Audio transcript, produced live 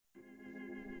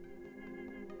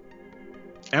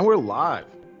And we're live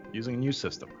using a new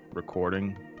system,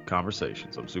 recording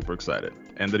conversations. I'm super excited.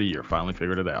 End of the year, finally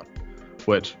figured it out.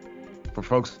 Which, for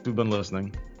folks who've been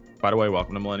listening, by the way,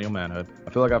 welcome to Millennial Manhood. I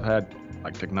feel like I've had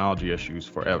technology issues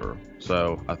forever.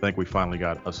 So I think we finally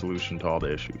got a solution to all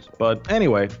the issues. But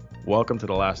anyway, welcome to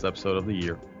the last episode of the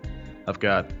year. I've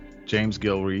got James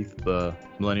Gilreath, the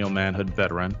Millennial Manhood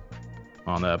veteran,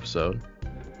 on the episode.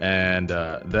 And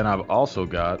then I've also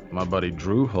got my buddy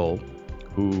Drew Hull,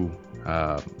 who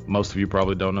most of you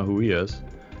probably don't know who he is.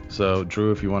 So,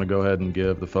 Drew, if you want to go ahead and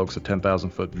give the folks a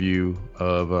 10,000-foot view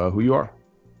of who you are.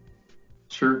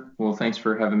 Sure. Well, thanks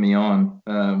for having me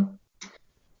on.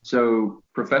 So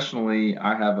professionally,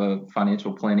 I have a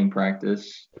financial planning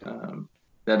practice.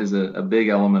 That is a big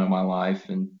element of my life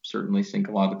and certainly sink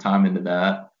a lot of time into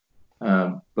that.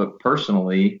 But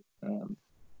personally,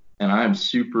 and I am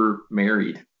super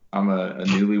married. I'm a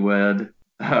newlywed.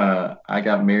 I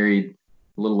got married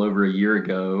a little over a year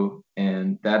ago,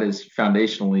 and that has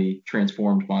foundationally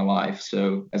transformed my life.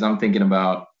 So as I'm thinking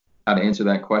about how to answer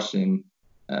that question,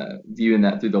 viewing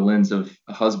that through the lens of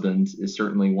a husband is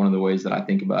certainly one of the ways that I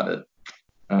think about it.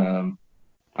 I'm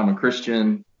a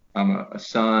Christian. I'm a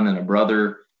son and a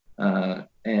brother,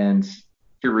 and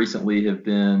here recently have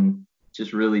been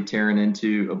just really tearing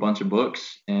into a bunch of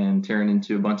books and tearing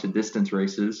into a bunch of distance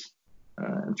races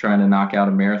and trying to knock out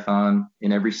a marathon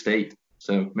in every state.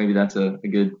 So maybe that's a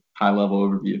good high level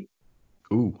overview.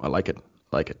 Ooh, I like it.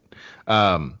 Like it.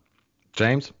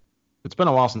 James, it's been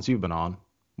a while since you've been on.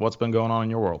 What's been going on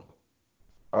in your world?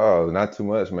 Oh, not too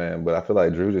much, man. But I feel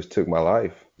like Drew just took my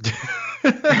life.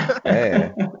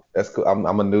 Man, that's cool. I'm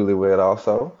a newlywed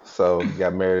also. So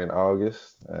got married in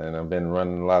August, and I've been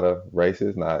running a lot of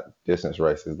races, not distance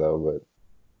races though, but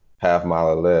half mile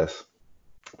or less,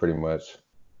 pretty much.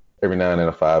 Every now and then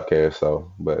a 5K or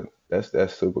so. But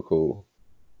that's super cool.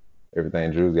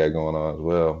 Everything Drew's got going on as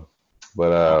well.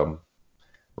 But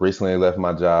recently left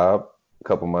my job a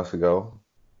couple months ago,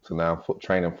 so now I'm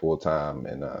training full time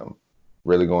and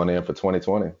really going in for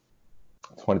 2020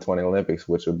 Olympics,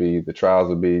 which will be the trials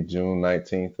will be June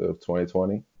 19th of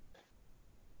 2020,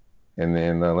 and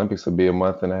then the Olympics will be a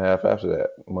month and a half after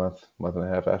that. Month and a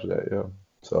half after that, yeah.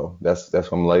 So that's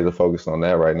what I'm laser focused on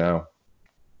that right now.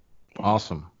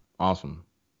 Awesome. Awesome.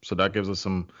 So that gives us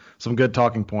some good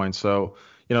talking points. So,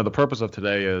 the purpose of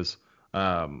today is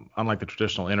unlike the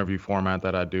traditional interview format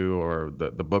that I do or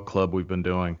the book club we've been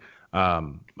doing,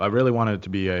 I really wanted it to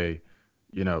be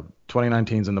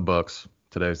 2019's in the books.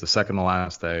 Today's the second to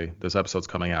last day. This episode's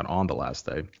coming out on the last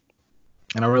day.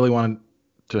 And I really wanted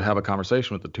to have a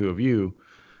conversation with the two of you.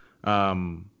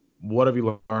 What have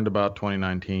you learned about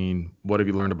 2019? What have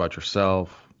you learned about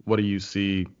yourself? What do you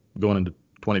see going into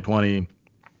 2020?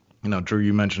 Drew,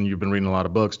 you mentioned you've been reading a lot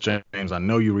of books. James, I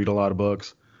know you read a lot of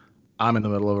books. I'm in the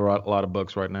middle of a lot of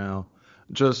books right now.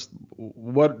 Just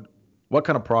what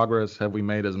kind of progress have we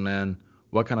made as men?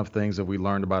 What kind of things have we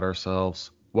learned about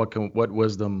ourselves? What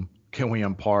wisdom can we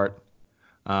impart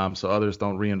so others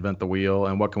don't reinvent the wheel?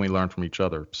 And what can we learn from each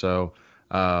other? So,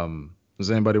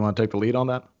 does anybody want to take the lead on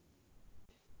that?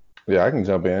 Yeah, I can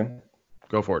jump in.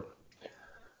 Go for it.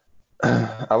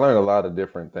 I learned a lot of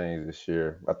different things this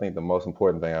year. I think the most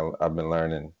important thing I've been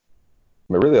learning,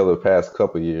 I mean, really over the past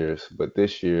couple of years, but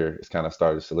this year it's kind of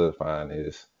started solidifying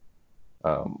is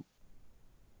um,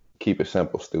 keep it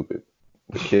simple, stupid.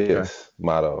 The Okay. kids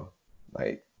motto.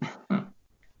 Like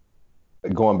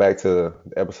going back to the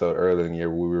episode earlier in the year,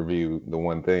 we reviewed the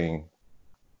one thing,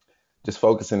 just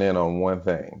focusing in on one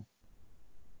thing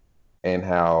and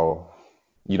how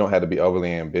you don't have to be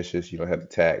overly ambitious. You don't have to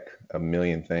tack a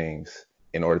million things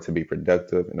in order to be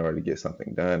productive, in order to get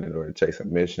something done, in order to chase a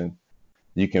mission.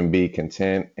 You can be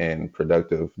content and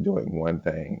productive doing one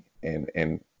thing and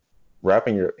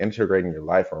integrating your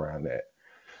life around that.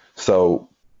 So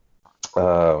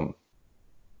um,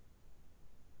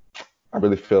 I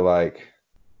really feel like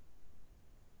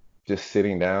just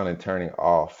sitting down and turning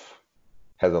off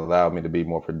has allowed me to be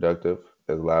more productive,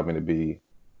 has allowed me to be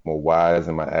more wise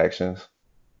in my actions.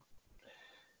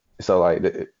 So like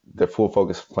the full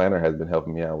focus planner has been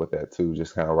helping me out with that too.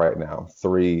 Just kind of writing out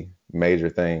three major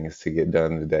things to get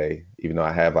done today, even though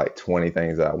I have like 20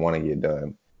 things that I want to get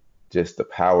done. Just the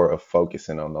power of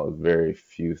focusing on those very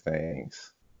few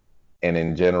things, and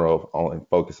in general, only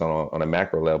focus on a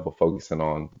macro level, focusing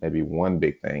on maybe one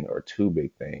big thing or two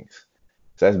big things.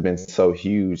 So that's been so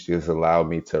huge. It's allowed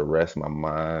me to rest my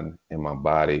mind and my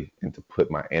body and to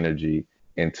put my energy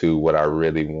into what I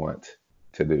really want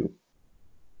to do.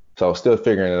 So still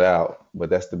figuring it out, but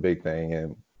that's the big thing.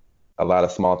 And a lot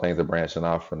of small things are branching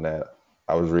off from that.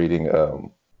 I was reading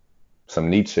some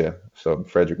Nietzsche, so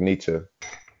Friedrich Nietzsche,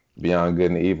 Beyond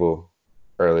Good and Evil,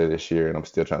 earlier this year, and I'm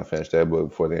still trying to finish that book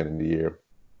before the end of the year.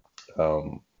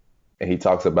 Um, and he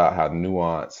talks about how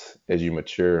nuance, as you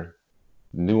mature,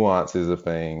 nuances of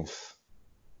things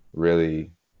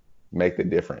really make the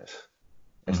difference.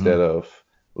 Mm-hmm. Instead of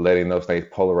letting those things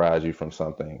polarize you from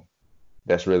something,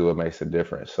 that's really what makes a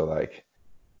difference. So like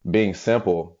being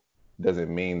simple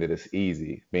doesn't mean that it's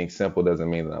easy. Being simple doesn't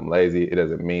mean that I'm lazy. It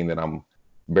doesn't mean that I'm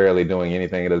barely doing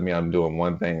anything. It doesn't mean I'm doing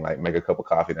one thing, like make a cup of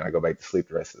coffee, then I go back to sleep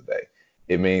the rest of the day.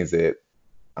 It means that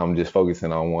I'm just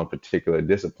focusing on one particular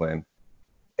discipline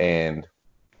and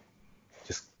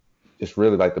just just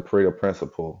really like the Pareto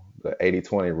principle, the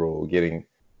 80-20 rule, getting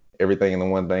everything in the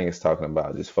one thing it's talking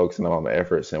about, just focusing on the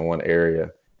efforts in one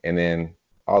area, and then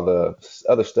all the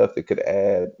other stuff that could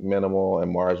add minimal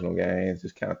and marginal gains,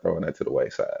 just kind of throwing that to the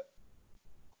wayside.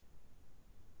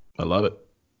 I love it.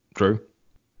 Drew.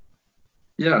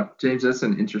 Yeah, James, that's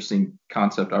an interesting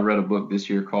concept. I read a book this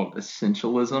year called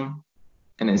Essentialism,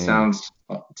 and it Mm, sounds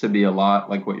to be a lot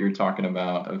like what you're talking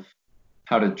about of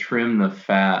how to trim the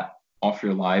fat off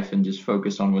your life and just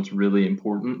focus on what's really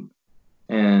important.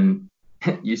 And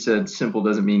you said simple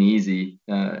doesn't mean easy.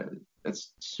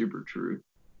 That's super true.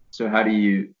 So how did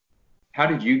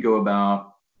you go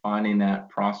about finding that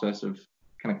process of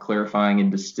kind of clarifying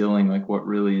and distilling like what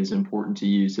really is important to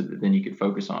you so that then you could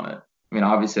focus on it? I mean,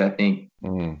 obviously, I think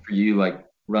mm. for you, like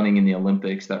running in the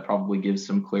Olympics, that probably gives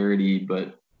some clarity,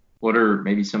 but what are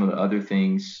maybe some of the other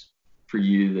things for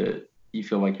you that you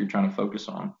feel like you're trying to focus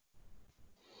on?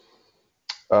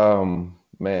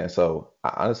 Man, so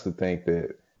I honestly think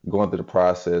that going through the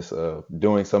process of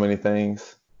doing so many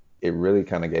things, it really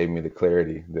kind of gave me the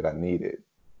clarity that I needed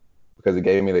because it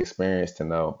gave me the experience to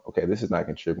know, okay, this is not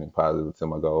contributing positively to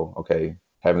my goal. Okay,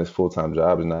 having this full-time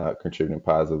job is not contributing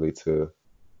positively to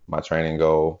my training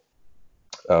goal.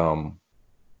 Um,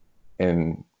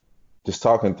 and just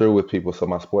talking through with people. So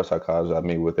my sports psychologist I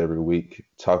meet with every week,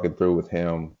 talking through with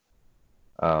him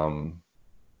um,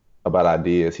 about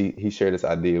ideas. He shared this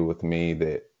idea with me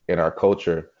that in our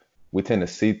culture, we tend to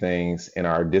see things in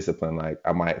our discipline. Like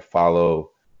I might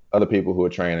follow other people who are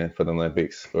training for the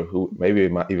Olympics or who maybe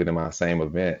even in my same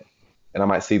event, and I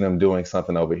might see them doing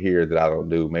something over here that I don't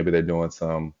do. Maybe they're doing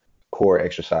some core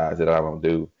exercise that I don't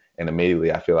do, and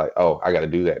immediately I feel like, oh, I got to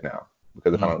do that now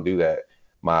because if I Mm-hmm. don't do that,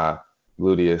 my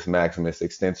gluteus maximus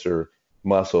extensor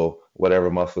muscle, whatever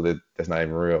muscle that's not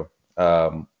even real,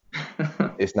 um,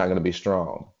 it's not going to be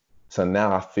strong. So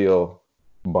now I feel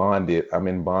bonded. I'm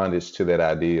in bondage to that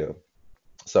idea.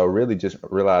 So really just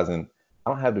realizing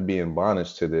I don't have to be in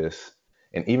bondage to this.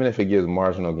 And even if it gives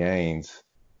marginal gains,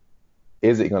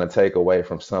 is it going to take away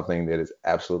from something that is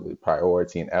absolutely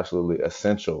priority and absolutely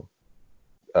essential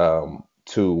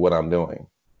to what I'm doing?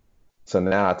 So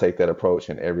now I take that approach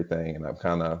in everything, and I'm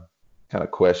kind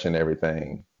of question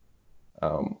everything.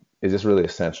 Is this really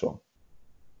essential?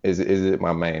 Is it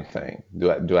my main thing?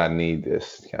 Do I need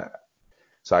this?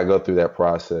 So I go through that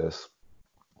process,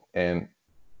 and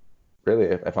really,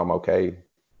 if I'm okay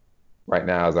right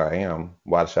now as I am,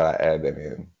 why should I add that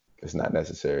in? It's not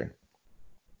necessary.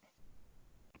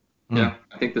 Mm. Yeah,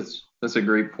 I think that's a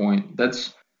great point.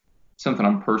 That's something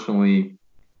I'm personally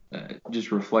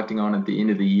just reflecting on at the end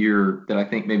of the year that I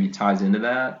think maybe ties into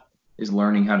that is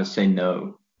learning how to say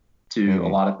no to a Mm,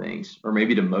 lot of things, or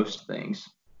maybe to most things.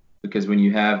 Because when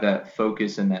you have that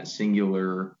focus and that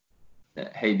singular,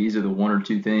 that, hey, these are the one or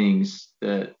two things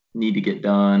that need to get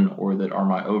done or that are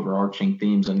my overarching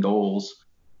themes and goals.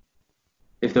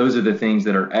 If those are the things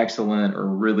that are excellent or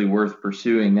really worth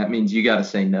pursuing, that means you got to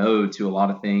say no to a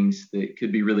lot of things that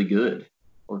could be really good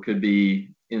or could be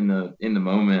in the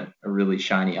moment a really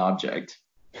shiny object.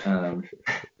 Um,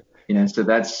 so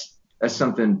that's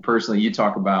something personally you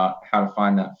talk about how to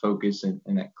find that focus and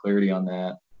that clarity on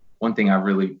that. One thing I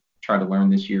really tried to learn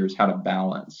this year is how to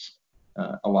balance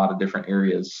a lot of different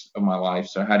areas of my life.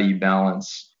 So how do you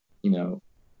balance, you know,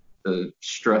 the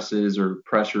stresses or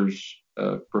pressures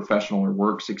of professional or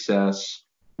work success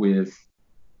with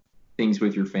things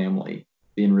with your family,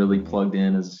 being really mm, plugged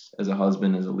in as a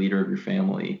husband, as a leader of your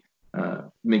family,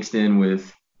 mixed in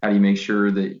with how do you make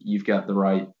sure that you've got the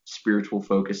right spiritual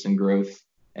focus and growth,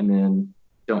 and then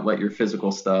don't let your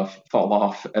physical stuff fall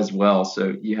off as well.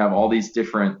 So you have all these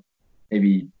different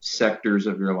maybe sectors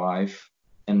of your life,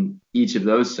 and each of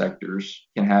those sectors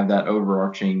can have that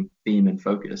overarching theme and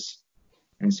focus.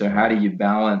 And so, how do mm, you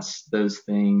balance those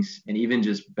things and even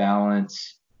just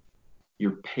balance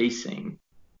your pacing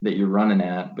that you're running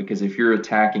at? Because if you're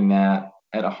attacking that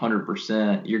at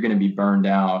 100%, you're going to be burned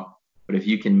out. But if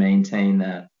you can maintain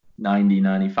that 90,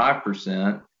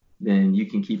 95%, then you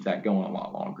can keep that going a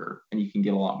lot longer and you can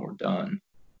get a lot more done.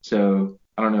 So,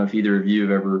 I don't know if either of you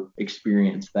have ever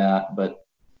experienced that, but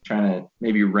trying to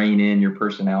maybe rein in your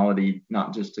personality,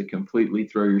 not just to completely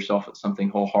throw yourself at something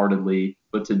wholeheartedly,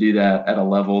 but to do that at a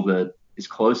level that is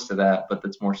close to that, but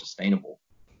that's more sustainable.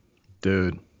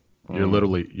 Dude,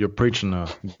 you're preaching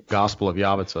the gospel of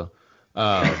Yavitsa.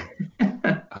 Um,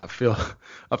 I feel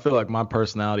I feel like my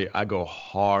personality, I go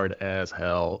hard as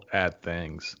hell at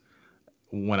things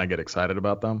when I get excited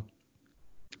about them,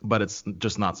 but it's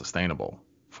just not sustainable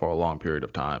for a long period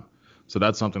of time. So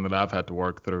that's something that I've had to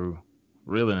work through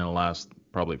really in the last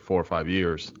probably 4 or 5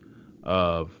 years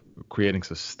of creating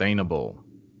sustainable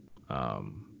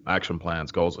action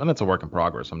plans, goals, and it's a work in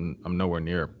progress. I'm nowhere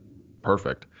near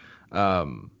perfect.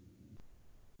 Um,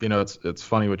 it's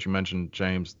funny what you mentioned,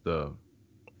 James.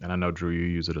 And I know Drew, you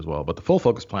use it as well, but the full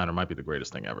focus planner might be the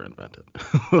greatest thing ever invented.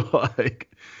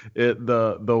 Like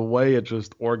the way it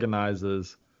just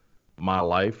organizes my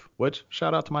life. Which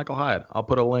shout out to Michael Hyatt. I'll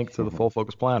put a link to the full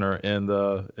focus planner in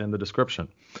the description.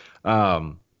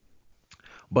 Um,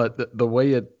 but the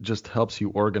way it just helps you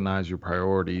organize your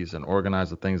priorities and organize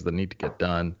the things that need to get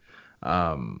done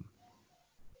um,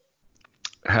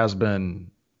 has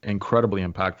been incredibly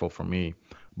impactful for me.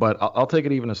 But I'll take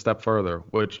it even a step further,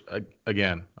 which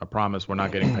again, I promise we're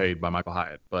not getting paid by Michael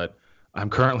Hyatt, but I'm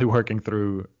currently working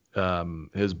through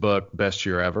his book, Best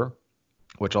Year Ever,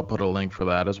 which I'll put a link for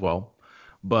that as well.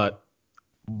 But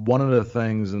one of the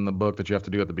things in the book that you have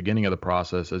to do at the beginning of the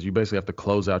process is you basically have to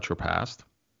close out your past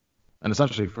and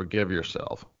essentially forgive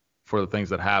yourself for the things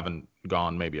that haven't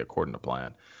gone maybe according to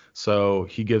plan. So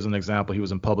he gives an example. He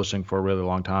was in publishing for a really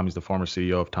long time. He's the former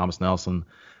CEO of Thomas Nelson.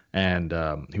 And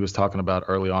he was talking about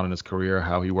early on in his career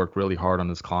how he worked really hard on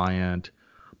his client,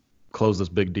 closed this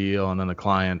big deal, and then the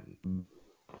client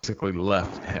basically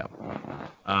left him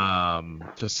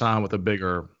to sign with a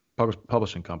bigger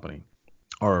publishing company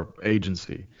or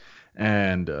agency.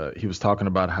 And he was talking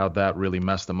about how that really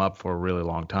messed him up for a really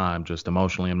long time, just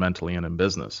emotionally and mentally and in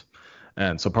business.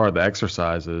 And so part of the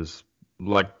exercise is,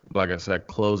 like I said,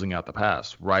 closing out the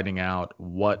past, writing out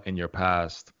what in your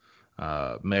past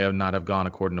may have not have gone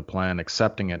according to plan,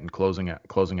 accepting it and closing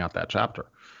out that chapter.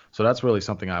 So that's really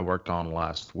something I worked on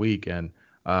last week. And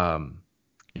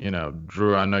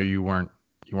Drew, I know you weren't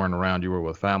around, you were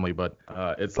with family, but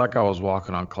it's like I was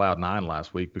walking on cloud nine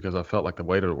last week because I felt like the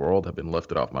weight of the world had been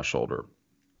lifted off my shoulder.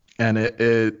 And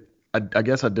I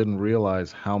guess I didn't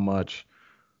realize how much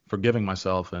forgiving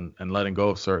myself and letting go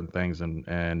of certain things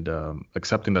and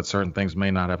accepting that certain things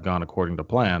may not have gone according to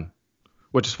plan,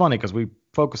 which is funny because we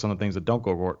focus on the things that don't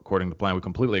go according to plan. We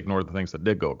completely ignore the things that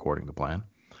did go according to plan,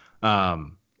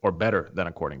 or better than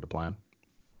according to plan.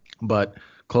 But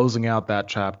closing out that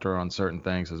chapter on certain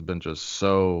things has been just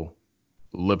so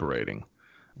liberating.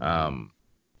 Um,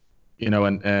 one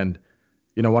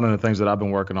of the things that I've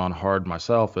been working on hard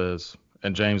myself is,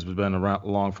 and James has been around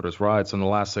along for this ride. So in the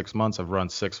last 6 months, I've run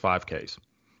 6 5Ks,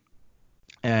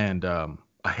 and I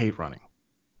hate running.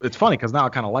 It's funny because now I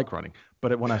kind of like running.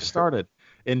 But when I started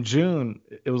in June,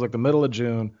 it was like the middle of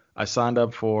June. I signed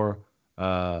up for 4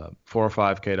 or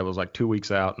 5K that was like 2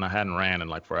 weeks out, and I hadn't ran in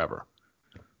like forever.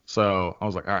 So I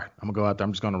was like, all right, I'm gonna go out there.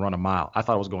 I'm just gonna run a mile. I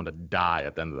thought I was going to die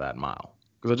at the end of that mile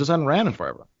because I just hadn't ran in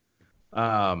forever.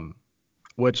 Um,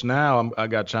 which now I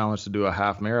got challenged to do a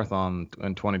half marathon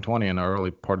in 2020 in the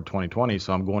early part of 2020.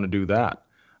 So I'm going to do that.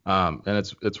 And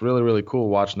it's really, really cool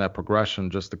watching that progression,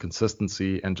 just the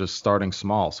consistency and just starting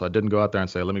small. So I didn't go out there and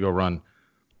say, let me go run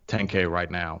 10K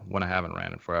right now when I haven't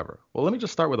ran in forever. Well, let me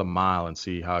just start with a mile and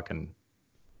see how I can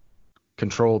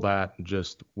control that and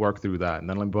just work through that. And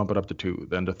then let me bump it up to 2,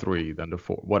 then to 3, then to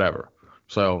 4, whatever.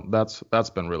 So that's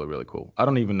been really, really cool. I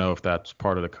don't even know if that's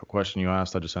part of the question you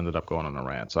asked. I just ended up going on a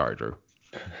rant. Sorry, Drew.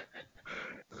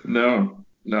 No,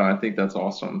 I think that's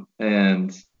awesome.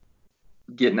 And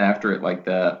getting after it like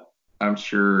that, I'm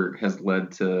sure has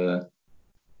led to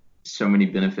so many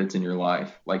benefits in your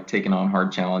life, like taking on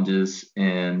hard challenges,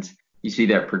 and you see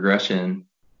that progression,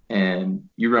 and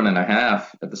you run in a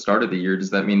half at the start of the year. Does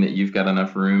that mean that you've got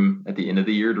enough room at the end of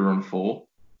the year to run full?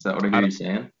 Is that what I hear you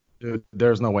saying? Dude,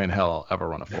 there's no way in hell I'll ever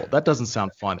run a full. That doesn't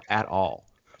sound fun at all.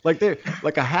 Like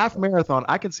a half marathon,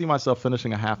 I can see myself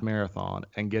finishing a half marathon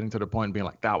and getting to the point and being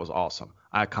like, that was awesome.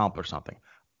 I accomplished something.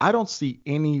 I don't see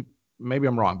any, maybe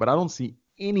I'm wrong, but I don't see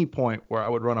any point where I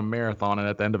would run a marathon and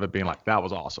at the end of it being like, that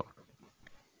was awesome.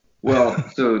 Well,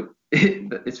 so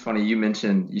it's funny. You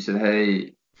said,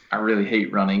 hey, I really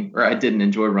hate running, or I didn't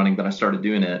enjoy running, but I started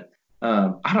doing it.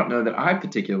 I don't know that I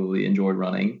particularly enjoy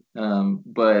running,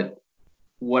 but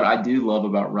what I do love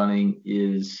about running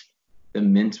is the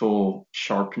mental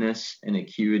sharpness and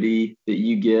acuity that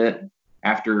you get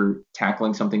after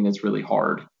tackling something that's really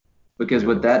hard. Because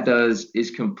what that does is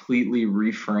completely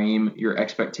reframe your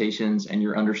expectations and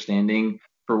your understanding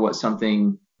for what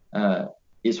something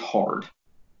is hard.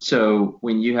 So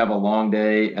when you have a long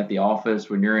day at the office,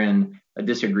 when you're in a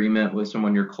disagreement with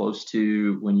someone you're close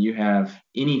to, when you have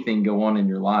anything go on in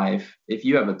your life, if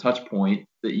you have a touch point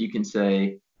that you can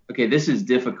say, okay, this is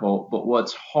difficult, but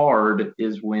what's hard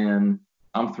is when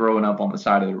I'm throwing up on the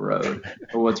side of the road.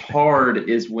 Or what's hard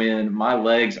is when my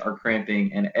legs are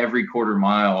cramping and every quarter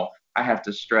mile I have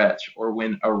to stretch, or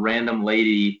when a random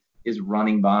lady is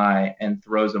running by and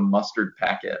throws a mustard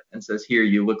packet and says, here,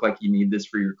 you look like you need this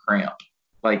for your cramp.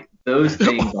 Like those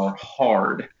things are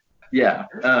hard. Yeah.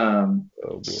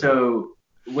 So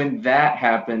when that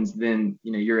happens, then,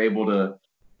 you're able to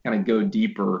kind of go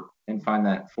deeper and find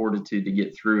that fortitude to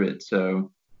get through it.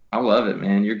 So I love it,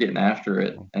 man. You're getting after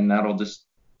it, and that'll just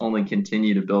only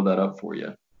continue to build that up for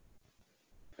you.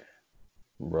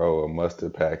 Bro, a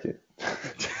mustard packet.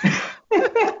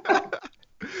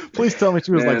 Please tell me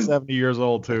she was like 70 years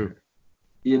old too.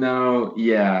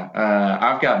 Yeah.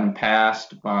 I've gotten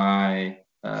passed by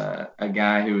a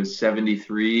guy who was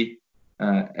 73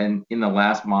 and in the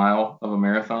last mile of a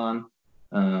marathon.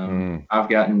 I've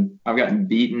gotten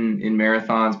beaten in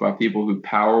marathons by people who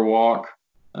power walk.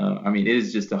 It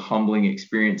is just a humbling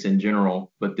experience in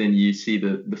general, but then you see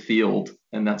the field,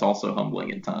 and that's also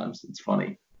humbling at times. It's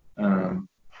funny.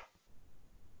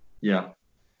 Yeah.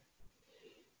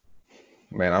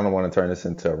 Man, I don't want to turn this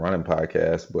into a running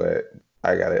podcast, but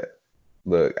I got it.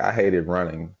 Look, I hated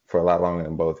running for a lot longer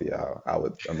than both of y'all, I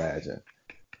would imagine.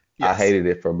 Yes. I hated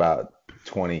it for about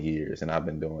 20 years, and I've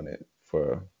been doing it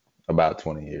for about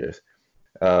 20 years.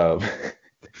 A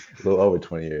little over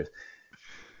 20 years.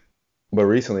 But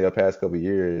recently, the past couple of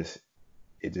years,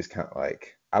 it just kind of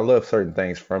like, I love certain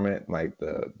things from it, like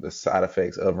the side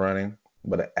effects of running,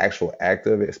 but the actual act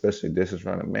of it, especially distance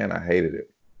running, man, I hated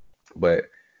it. But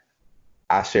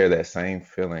I share that same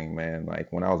feeling, man.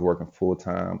 Like when I was working full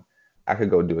time, I could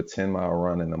go do a 10-mile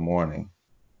run in the morning.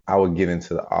 I would get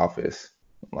into the office,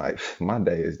 like my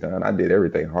day is done. I did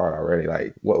everything hard already.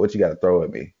 Like what you got to throw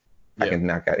at me? Yeah. I can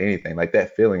knock out anything. Like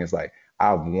that feeling is like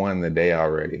I've won the day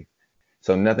already.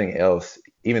 So nothing else,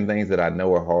 even things that I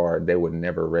know are hard, they would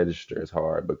never register as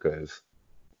hard because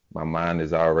my mind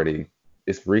is already,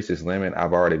 it's reached its limit.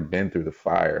 I've already been through the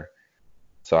fire.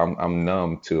 So I'm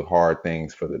numb to hard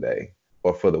things for the day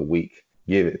or for the week.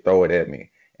 Throw it at me.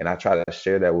 And I try to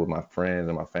share that with my friends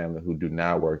and my family who do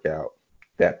not work out.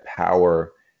 That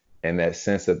power and that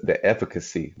sense of the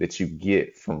efficacy that you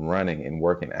get from running and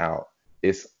working out,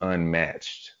 it's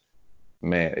unmatched.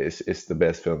 Man, it's the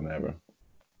best feeling ever.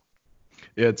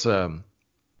 It's I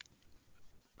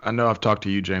know I've talked to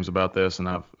you, James, about this, and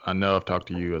I know I've talked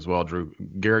to you as well, Drew.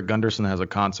 Garrett Gunderson has a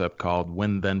concept called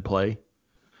win then play.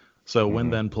 So win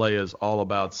then play is all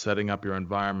about setting up your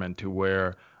environment to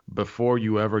where before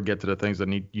you ever get to the things that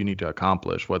you need to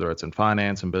accomplish, whether it's in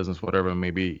finance and business, whatever it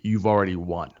may be, you've already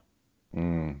won.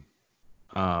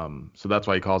 So that's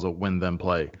why he calls it win then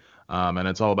play. And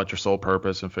it's all about your sole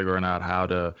purpose and figuring out how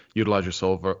to utilize your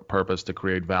sole purpose to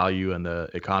create value in the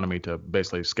economy to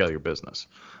basically scale your business.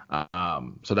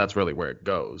 So that's really where it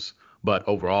goes. But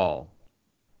overall,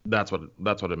 that's what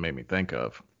it made me think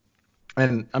of.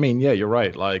 And I mean, yeah, you're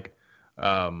right. Like,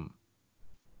 I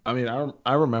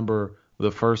remember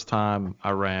the first time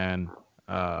I ran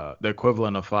the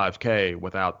equivalent of 5K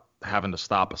without having to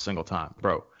stop a single time.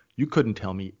 Bro, you couldn't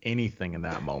tell me anything in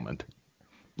that moment.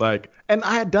 Like, and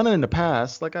I had done it in the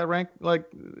past. Like I ran like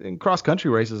in cross country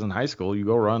races in high school, you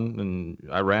go run, and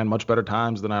I ran much better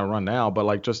times than I run now. But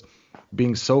like just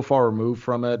being so far removed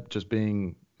from it, just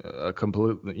being a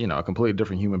completely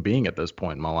different human being at this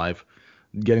point in my life,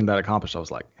 getting that accomplished, I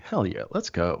was like, hell yeah, let's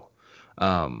go.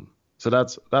 So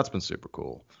that's been super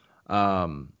cool.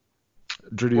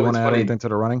 Drew, do you want to add anything to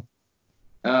the running?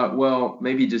 Well,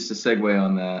 maybe just a segue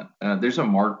on that. There's a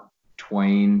Mark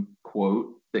Twain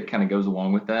quote that kind of goes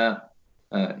along with that.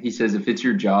 He says, if it's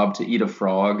your job to eat a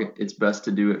frog, it's best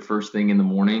to do it first thing in the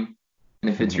morning. And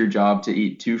if it's your job to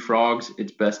eat 2 frogs,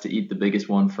 it's best to eat the biggest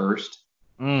one first.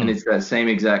 And it's that same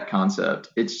exact concept.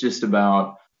 It's just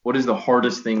about what is the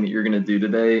hardest thing that you're going to do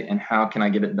today and how can I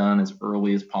get it done as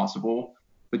early as possible,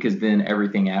 because then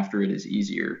everything after it is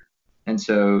easier. And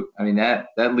so, I mean,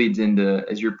 that leads into,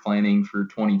 as you're planning for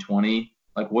 2020,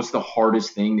 like what's the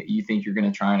hardest thing that you think you're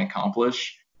going to try and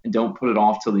accomplish? And don't put it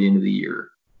off till the end of the year.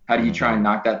 How do you try and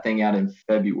knock that thing out in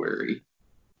February?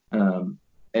 And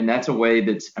that's a way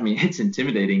it's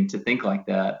intimidating to think like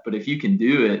that. But if you can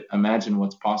do it, imagine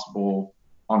what's possible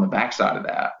on the backside of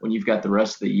that when you've got the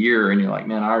rest of the year and you're like,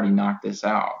 man, I already knocked this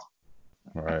out.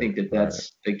 Right, I think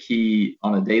that's a key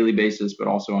on a daily basis, but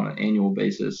also on an annual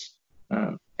basis.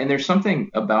 And there's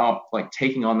something about like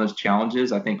taking on those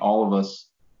challenges. I think all of us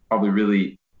probably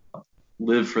really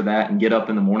live for that and get up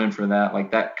in the morning for that.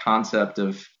 Like that concept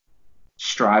of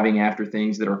striving after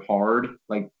things that are hard,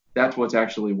 like that's what's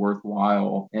actually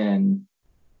worthwhile. And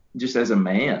just as a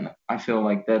man, I feel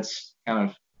like that's kind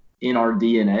of in our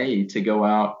DNA to go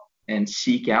out and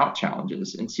seek out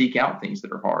challenges and seek out things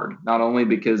that are hard, not only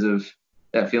because of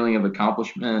that feeling of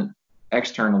accomplishment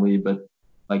externally, but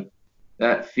like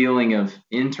that feeling of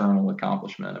internal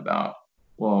accomplishment about,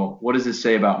 well, what does this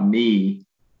say about me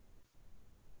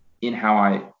in how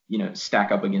I,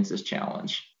 stack up against this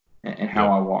challenge and how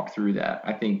Yeah. I walk through that.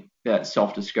 I think that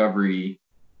self-discovery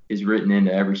is written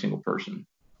into every single person.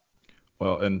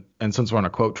 Well, and since we're on a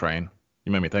quote train,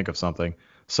 you made me think of something.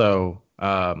 So,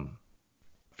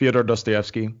 Fyodor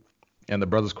Dostoevsky and the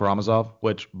Brothers Karamazov,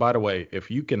 which, by the way,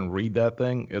 if you can read that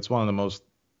thing, it's one of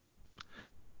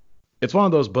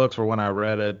those books where when I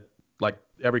read it, like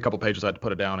every couple pages I had to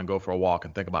put it down and go for a walk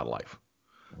and think about life.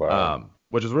 Wow.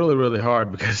 Which is really, really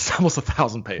hard because it's almost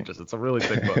 1,000 pages. It's a really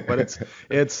thick book, but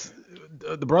it's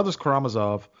the Brothers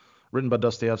Karamazov, written by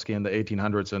Dostoevsky in the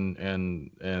 1800s in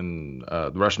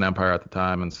the Russian Empire at the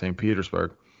time in St.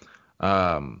 Petersburg.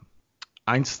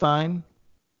 Einstein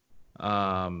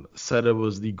said it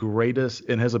was the greatest,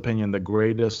 in his opinion, the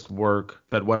greatest work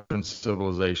that Western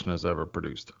civilization has ever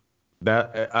produced.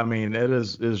 That, I mean, it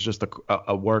is just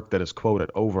a work that is quoted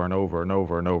over and over and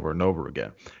over and over and over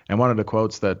again. And one of the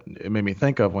quotes that it made me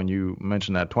think of when you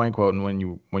mentioned that Twain quote and when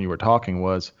you were talking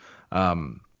was,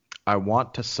 "I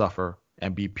want to suffer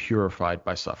and be purified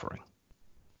by suffering."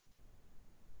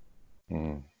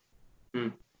 Mm.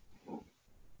 Mm.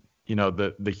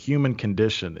 The human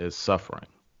condition is suffering.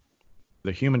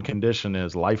 The human condition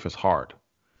is life is hard,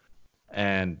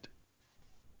 and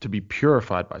to be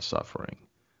purified by suffering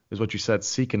is what you said,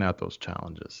 seeking out those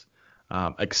challenges,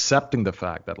 accepting the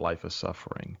fact that life is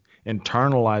suffering,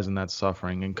 internalizing that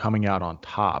suffering and coming out on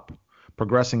top,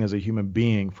 progressing as a human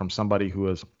being from somebody who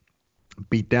is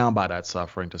beat down by that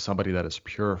suffering to somebody that is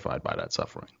purified by that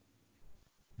suffering.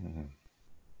 Mhm.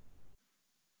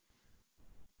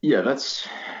 Yeah,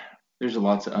 there's a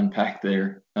lot to unpack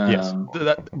there. Yes,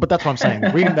 but that's what I'm saying.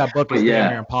 Reading that book But is damn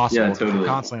near yeah, impossible because you're totally.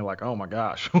 constantly like, oh my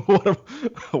gosh,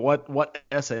 what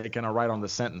essay can I write on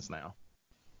this sentence now?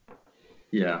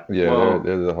 Yeah. Yeah, Well,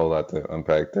 there's a whole lot to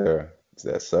unpack there. It's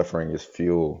that suffering is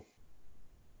fuel.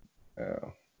 Yeah.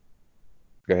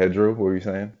 Go ahead, Drew. What were you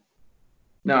saying?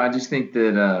 no, I just think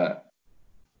that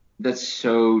that's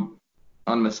so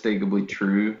unmistakably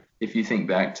true. If you think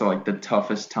back to like the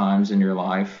toughest times in your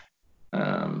life,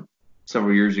 um,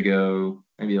 several years ago,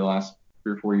 maybe the last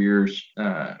 3 or 4 years,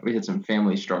 we had some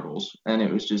family struggles, and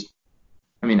it was just,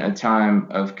 I mean, a time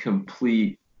of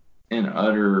complete and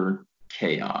utter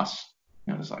chaos.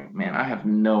 And I was like, man, I have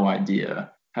no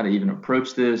idea how to even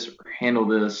approach this or handle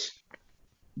this.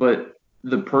 But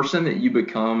the person that you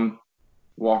become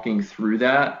walking through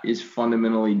that is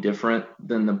fundamentally different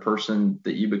than the person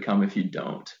that you become if you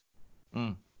don't.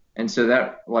 Mm. And so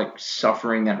that like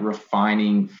suffering, that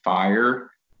refining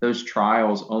fire, those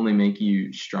trials only make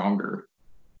you stronger.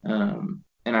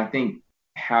 And I think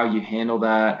how you handle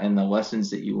that and the lessons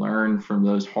that you learn from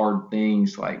those hard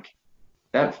things, like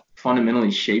that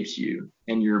fundamentally shapes you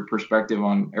and your perspective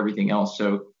on everything else.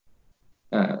 So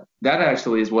that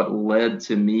actually is what led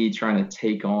to me trying to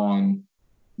take on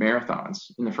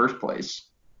marathons in the first place,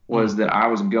 was Mm. that I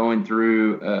was going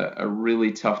through a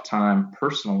really tough time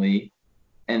personally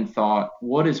and thought,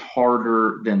 what is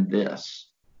harder than this?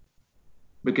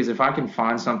 Because if I can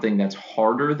find something that's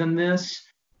harder than this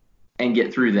and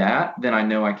get through that, then I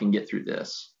know I can get through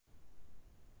this.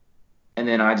 And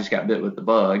then I just got bit with the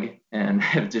bug and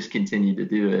have just continued to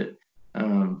do it.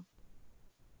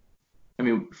 I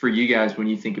mean, for you guys, when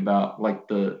you think about like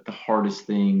the hardest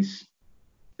things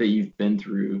that you've been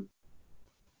through,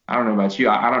 I don't know about you.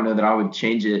 I don't know that I would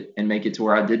change it and make it to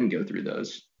where I didn't go through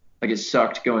those. Like it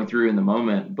sucked going through in the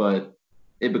moment, but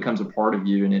it becomes a part of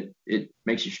you and it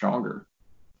makes you stronger.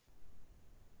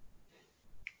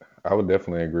 I would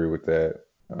definitely agree with that.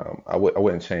 I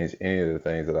wouldn't change any of the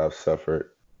things that I've suffered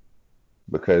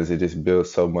because it just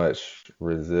builds so much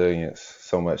resilience,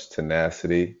 so much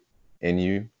tenacity in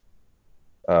you.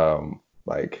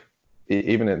 Like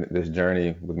even in this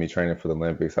journey with me training for the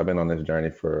Olympics, I've been on this journey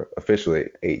for officially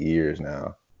 8 years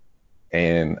now,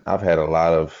 and I've had a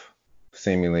lot of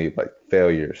seemingly like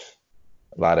failures,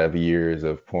 a lot of years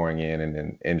of pouring in and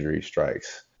then injury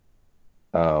strikes.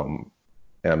 Um,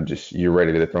 and you're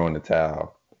ready to throw in the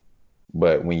towel.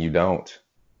 But when you don't,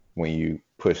 when you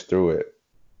push through it,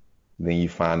 then you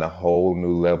find a whole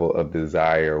new level of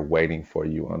desire waiting for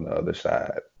you on the other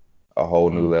side, a whole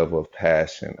new Mm. level of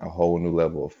passion, a whole new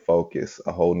level of focus,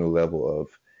 a whole new level of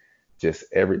just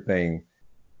everything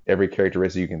every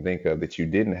characteristic you can think of that you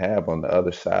didn't have on the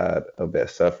other side of that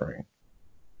suffering.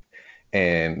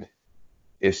 And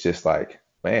it's just like,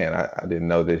 man, I didn't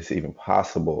know that it's even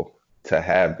possible to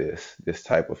have this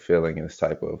type of feeling and this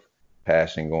type of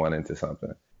passion going into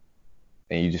something.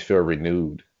 And you just feel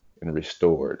renewed and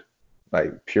restored,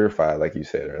 like purified, like you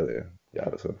said earlier. Yeah.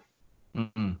 So,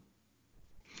 Mm-mm.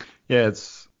 Yeah,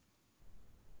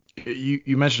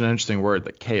 you mentioned an interesting word,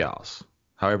 the chaos,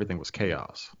 how everything was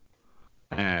chaos,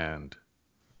 and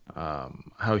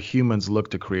how humans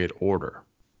look to create order.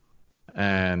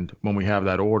 And when we have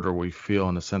that order, we feel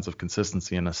in a sense of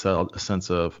consistency and a sense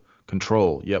of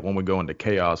control. Yet when we go into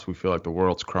chaos, we feel like the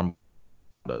world's crumbling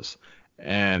around us.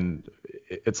 And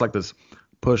it's like this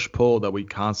push pull that we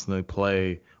constantly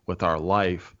play with our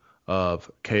life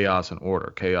of chaos and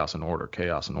order, chaos and order,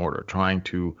 chaos and order, trying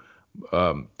to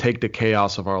take the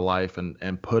chaos of our life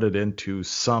and put it into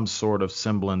some sort of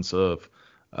semblance of,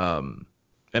 in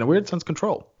a weird sense,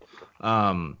 control.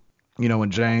 Um,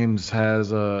 when James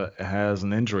has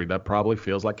an injury, that probably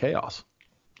feels like chaos.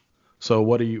 So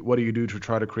what do you do to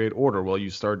try to create order? Well, you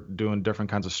start doing different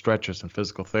kinds of stretches and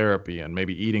physical therapy and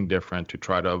maybe eating different to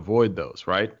try to avoid those,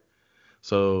 right?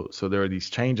 So there are these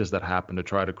changes that happen to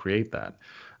try to create that.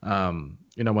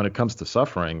 When it comes to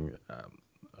suffering,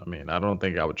 I mean, I don't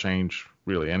think I would change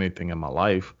really anything in my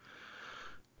life.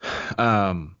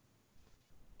 Um,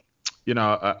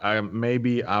 I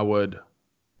maybe I would.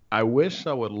 I wish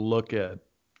I would look at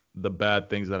the bad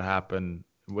things that happen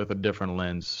with a different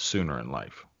lens sooner in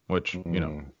life, which,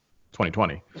 mm,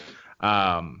 2020.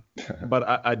 But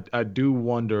I do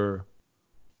wonder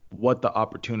what the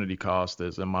opportunity cost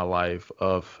is in my life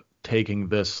of taking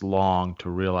this long to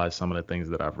realize some of the things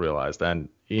that I've realized. And,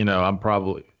 I'm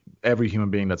probably every human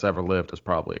being that's ever lived has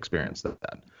probably experienced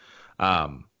that.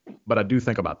 Um, but I do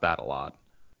think about that a lot.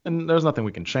 And there's nothing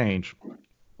we can change.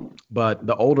 But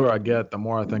the older I get, the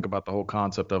more I think about the whole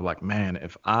concept of like, man,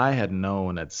 if I had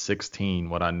known at 16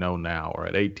 what I know now, or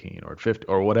at 18, or at 50,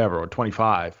 or whatever, or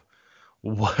 25,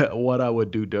 what I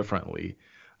would do differently.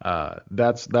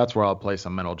 That's where I'll play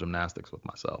some mental gymnastics with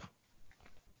myself.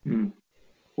 Hmm.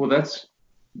 Well,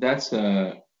 that's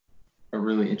a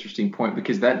really interesting point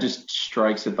because that just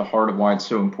strikes at the heart of why it's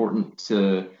so important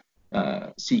to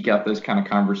seek out those kind of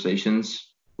conversations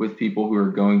with people who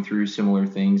are going through similar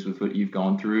things with what you've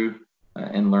gone through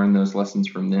and learn those lessons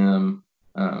from them.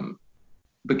 Um,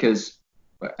 because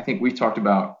I think we've talked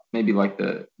about maybe like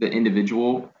the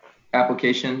individual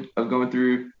application of going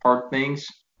through hard things,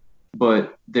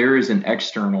 but there is an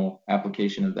external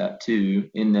application of that too,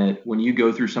 in that when you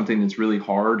go through something that's really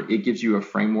hard, it gives you a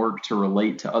framework to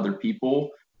relate to other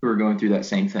people who are going through that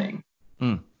same thing.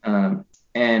 Mm,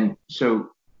 And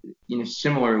so,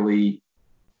 similarly,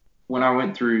 when I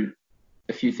went through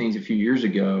a few things a few years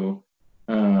ago,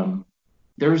 um,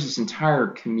 there was this entire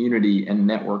community and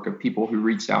network of people who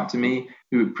reached out to me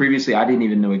who previously I didn't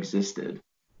even know existed,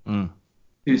 mm,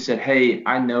 who said, "Hey,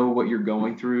 I know what you're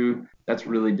going through. That's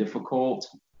really difficult.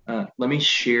 Let me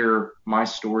share my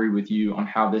story with you on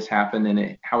how this happened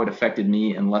and how it affected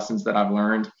me and lessons that I've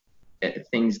learned,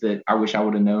 things that I wish I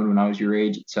would have known when I was your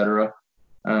age, etc."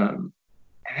 And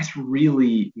that's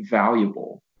really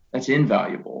valuable. That's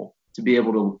invaluable to be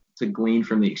able to glean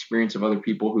from the experience of other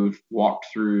people who've walked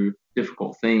through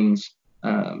difficult things.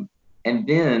 And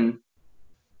then,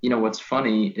 what's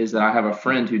funny is that I have a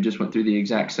friend who just went through the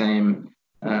exact same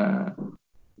uh,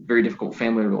 very difficult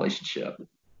family relationship.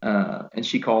 And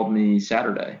she called me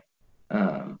Saturday.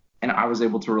 And I was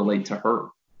able to relate to her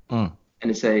mm,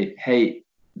 and to say, hey,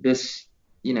 this,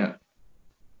 you know,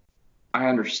 I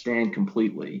understand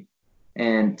completely.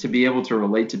 And to be able to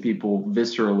relate to people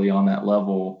viscerally on that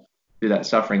level through that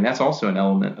suffering, that's also an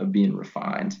element of being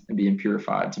refined and being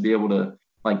purified, to be able to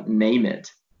like name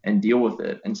it and deal with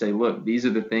it and say, look, these are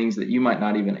the things that you might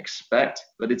not even expect,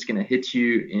 but it's going to hit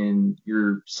you in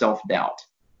your self doubt.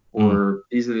 mm, Or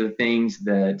these are the things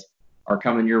that are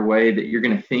coming your way that you're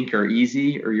going to think are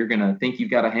easy or you're going to think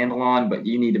you've got a handle on, but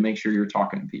you need to make sure you're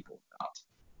talking to people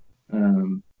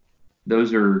about.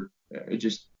 Those are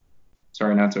just,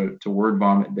 sorry not to word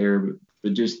vomit there,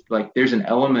 but just like there's an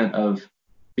element of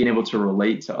being able to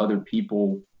relate to other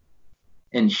people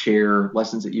and share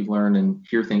lessons that you've learned and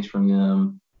hear things from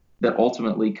them that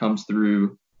ultimately comes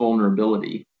through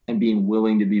vulnerability and being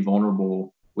willing to be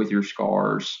vulnerable with your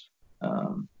scars.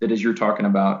 That as you're talking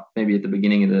about maybe at the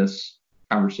beginning of this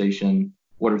conversation,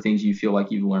 what are things you feel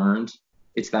like you've learned?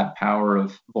 It's that power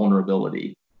of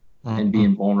vulnerability and mm,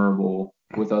 being vulnerable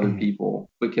with other people,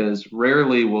 because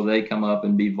rarely will they come up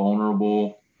and be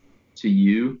vulnerable to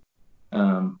you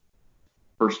um,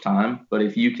 first time. But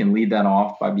if you can lead that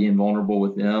off by being vulnerable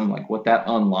with them, like what that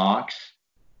unlocks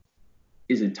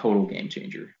is a total game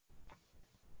changer.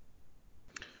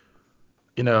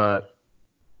 You know,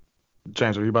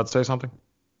 James, were you about to say something?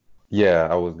 Yeah,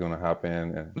 I was gonna hop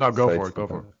in and No, go say for it. Go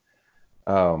for something.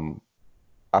 it. Um,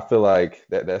 I feel like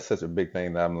that's such a big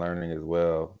thing that I'm learning as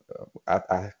well.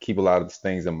 I keep a lot of these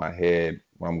things in my head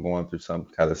when I'm going through some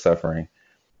kind of suffering,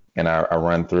 and I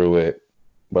run through it.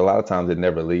 But a lot of times it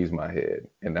never leaves my head,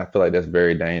 and I feel like that's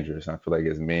very dangerous. I feel like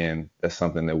as men, that's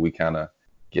something that we kind of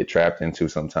get trapped into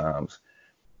sometimes.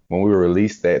 When we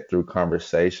release that through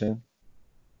conversation,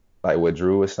 like what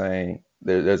Drew was saying,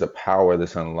 there's a power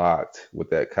that's unlocked with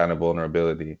that kind of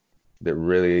vulnerability that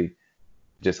really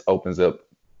just opens up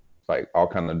like all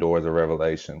kind of doors of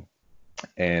revelation.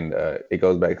 And it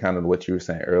goes back kind of to what you were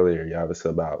saying earlier, Yavis,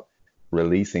 about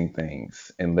releasing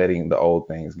things and letting the old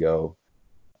things go.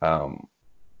 Um,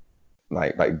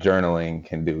 like journaling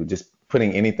can do, just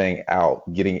putting anything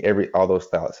out, getting all those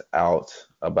thoughts out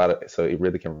about it, so it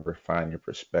really can refine your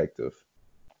perspective.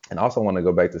 And I also want to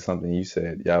go back to something you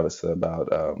said, Yavis, about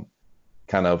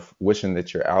kind of wishing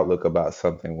that your outlook about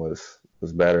something was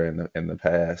better in the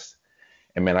past.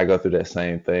 And man, I go through that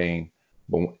same thing.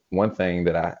 But one thing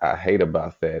that I hate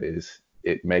about that is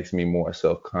it makes me more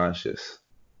self-conscious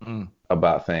Mm,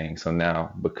 about things. So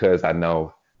now, because I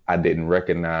know I didn't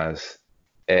recognize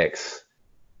X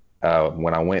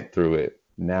when I went through it,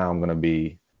 now I'm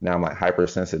like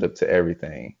hypersensitive to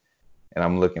everything. And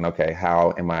I'm looking, okay,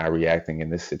 how am I reacting in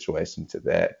this situation to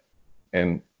that?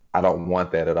 And I don't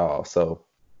want that at all. So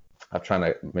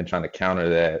been trying to counter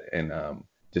that and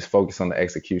just focus on the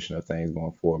execution of things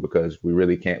going forward, because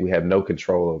we have no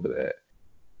control over that.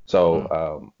 So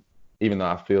mm. even though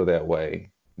I feel that way,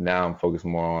 now I'm focused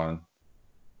more on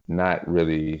not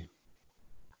really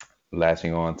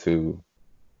latching on to.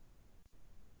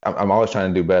 I'm always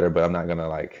trying to do better, but I'm not gonna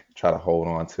like try to hold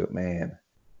on to, man,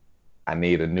 I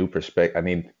need a new perspective. I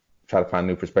need try to find a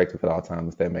new perspective at all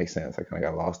times. If that makes sense. I kind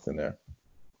of got lost in there.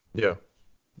 Yeah.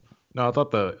 No, I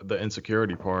thought the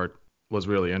insecurity part was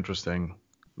really interesting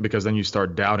because then you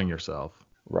start doubting yourself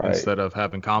Right. instead of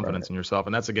having Right. confidence in yourself.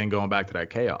 And that's again going back to that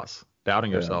chaos.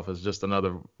 Doubting Yeah. yourself is just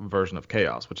another version of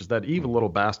chaos, which is that evil little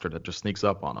bastard that just sneaks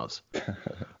up on us.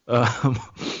 Um,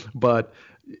 but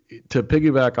to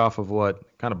piggyback off of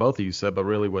what kind of both of you said, but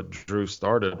really what Drew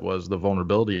started was the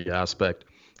vulnerability aspect.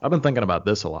 I've been thinking about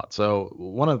this a lot. So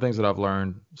one of the things that I've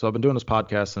learned, so I've been doing this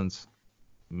podcast since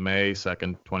May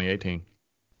 2nd, 2018,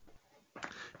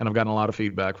 and I've gotten a lot of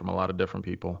feedback from a lot of different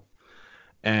people.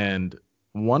 And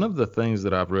one of the things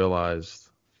that I've realized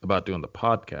about doing the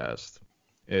podcast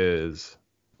is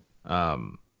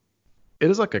um, it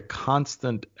is like a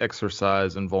constant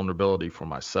exercise in vulnerability for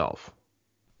myself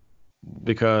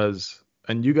because,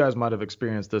 and you guys might have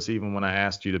experienced this even when I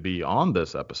asked you to be on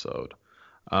this episode.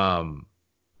 Um,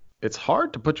 it's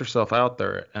hard to put yourself out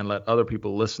there and let other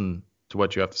people listen to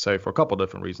what you have to say for a couple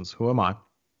different reasons. Who am I?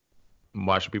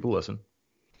 Why should people listen?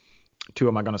 Two,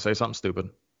 am I going to say something stupid?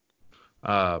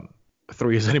 Um,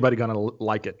 three, is anybody going to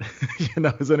like it?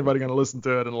 Is anybody going to listen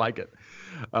to it and like it?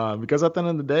 Because at the end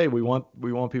of the day, we want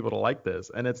people to like this,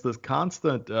 and it's this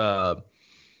constant,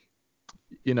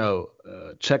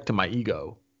 check to my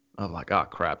ego of like, oh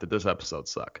crap, did this episode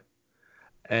suck?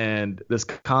 And this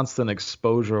constant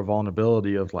exposure of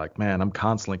vulnerability of like, man, I'm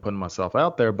constantly putting myself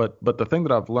out there. But the thing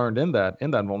that I've learned in that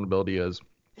vulnerability is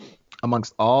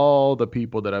amongst all the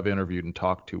people that I've interviewed and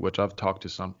talked to, which I've talked to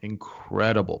some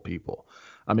incredible people.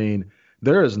 I mean,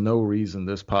 there is no reason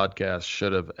this podcast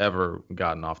should have ever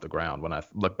gotten off the ground when I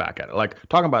look back at it. Like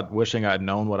talking about wishing I'd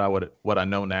known what I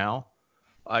know now.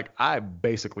 Like I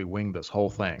basically winged this whole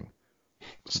thing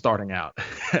starting out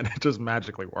and it just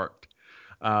magically worked.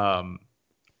 Um,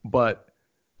 but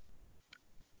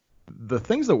the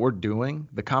things that we're doing,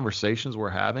 the conversations we're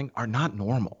having are not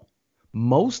normal.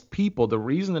 Most people, the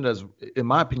reason it has, in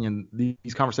my opinion,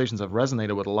 these conversations have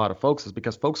resonated with a lot of folks is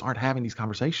because folks aren't having these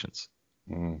conversations.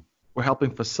 Mm. We're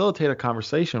helping facilitate a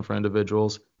conversation for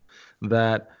individuals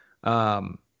that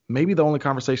maybe the only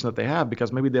conversation that they have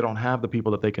because maybe they don't have the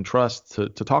people that they can trust to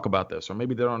talk about this, or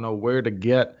maybe they don't know where to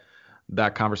get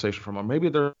that conversation from, or maybe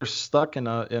they're stuck in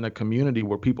a community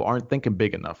where people aren't thinking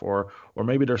big enough, or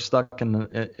maybe they're stuck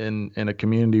in a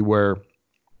community where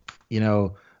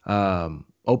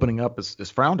opening up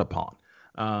is frowned upon.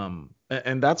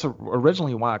 And that's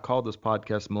originally why I called this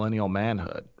podcast Millennial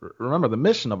Manhood. Remember, the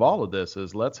mission of all of this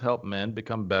is let's help men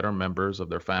become better members of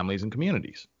their families and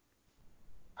communities.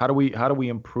 How do we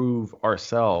improve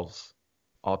ourselves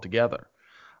altogether?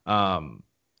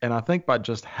 And I think by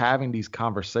just having these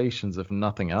conversations, if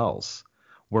nothing else,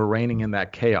 we're reining in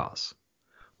that chaos.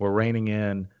 We're reining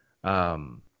in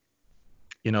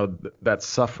that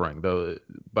suffering, though,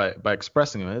 by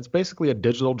expressing it. It's basically a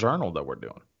digital journal that we're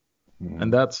doing.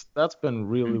 And Mm. that's been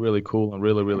really, really cool and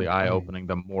really, really eye-opening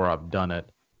the more I've done it.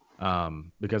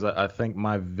 Because I think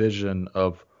my vision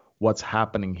of what's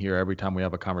happening here every time we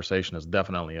have a conversation has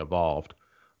definitely evolved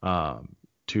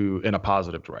to in a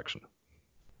positive direction.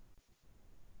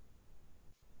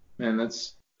 Man,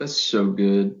 that's so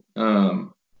good.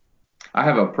 I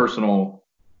have a personal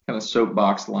kind of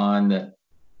soapbox line that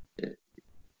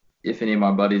if any of my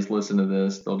buddies listen to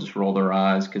this, they'll just roll their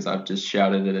eyes because I've just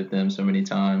shouted it at them so many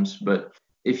times. But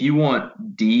if you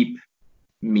want deep,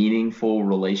 meaningful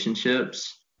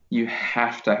relationships, you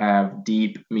have to have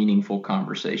deep, meaningful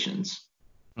conversations.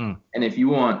 Mm. And if you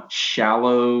want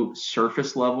shallow,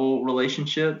 surface level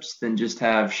relationships, then just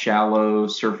have shallow,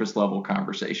 surface level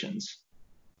conversations.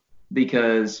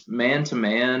 Because man to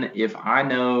man, if I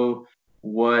know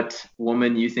what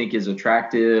woman you think is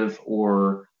attractive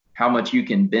or how much you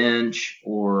can bench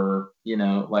or,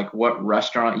 like what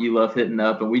restaurant you love hitting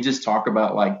up, and we just talk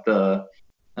about like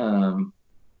um,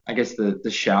 I guess the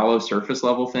shallow surface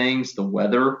level things, the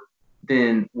weather,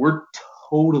 then we're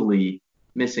totally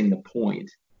missing the point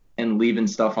and leaving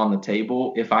stuff on the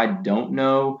table if I don't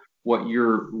know what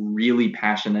you're really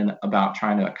passionate about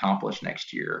trying to accomplish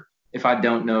next year. If I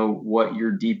don't know what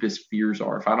your deepest fears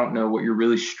are, if I don't know what you're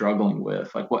really struggling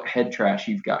with, like what head trash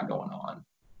you've got going on,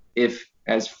 if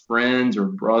as friends or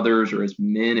brothers or as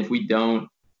men, if we don't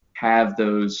have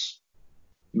those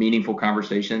meaningful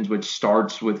conversations, which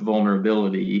starts with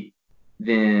vulnerability,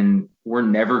 then we're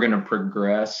never going to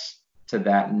progress to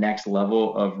that next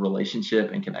level of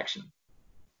relationship and connection.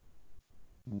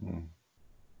 Mm.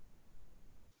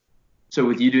 So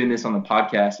with you doing this on the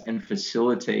podcast and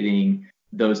facilitating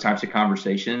those types of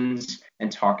conversations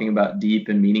and talking about deep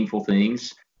and meaningful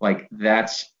things, like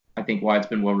that's, I think, why it's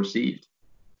been well received,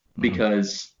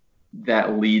 because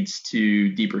that leads to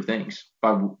deeper things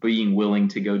by being willing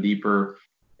to go deeper,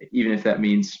 even if that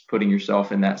means putting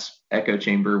yourself in that echo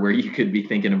chamber where you could be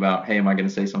thinking about, hey, am I going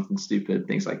to say something stupid?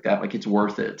 Things like that. Like it's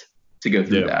worth it to go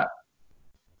through that.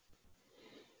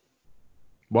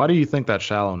 Why do you think that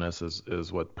shallowness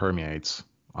is what permeates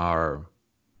our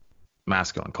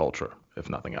masculine culture, if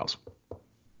nothing else?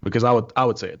 Because I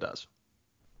would say it does.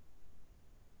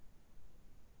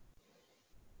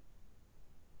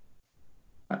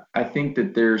 I think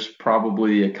that there's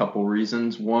probably a couple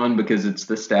reasons. One, because it's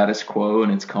the status quo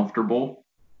and it's comfortable.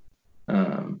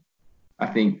 I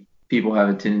think people have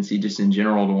a tendency just in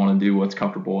general to want to do what's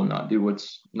comfortable and not do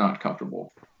what's not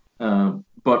comfortable.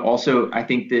 But also, I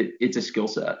think that it's a skill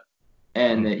set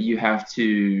and that you have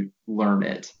to learn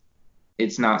it.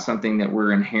 It's not something that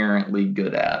we're inherently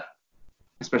good at,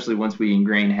 especially once we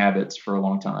ingrain habits for a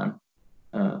long time.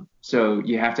 So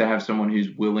you have to have someone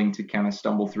who's willing to kind of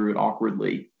stumble through it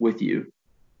awkwardly with you.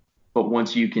 But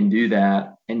once you can do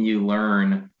that and you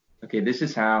learn, okay, this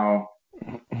is how,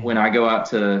 when I go out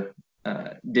to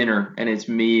dinner and it's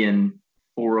me and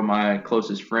four of my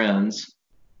closest friends,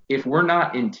 if we're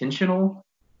not intentional,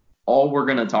 all we're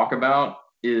going to talk about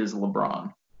is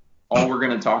LeBron. All we're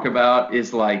going to talk about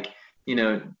is like,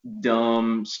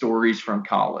 dumb stories from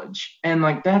college. And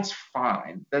like, that's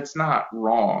fine. That's not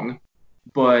wrong.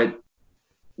 But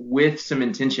with some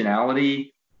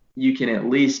intentionality, you can at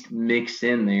least mix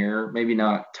in there, maybe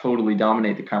not totally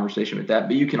dominate the conversation with that,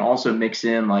 but you can also mix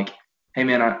in like, hey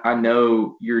man, I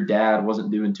know your dad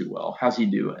wasn't doing too well. How's he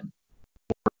doing?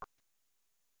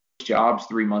 Jobs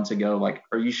 3 months ago, like,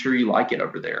 are you sure you like it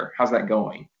over there? How's that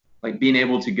going? Like being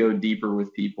able to go deeper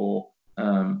with people,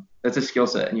 that's a skill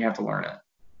set and you have to learn it.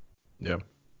 Yeah.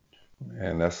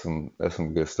 And that's some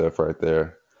good stuff right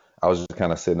there. I was just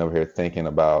kind of sitting over here thinking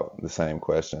about the same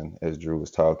question as Drew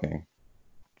was talking.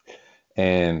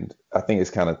 And I think it's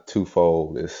kind of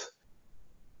twofold. It's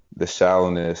the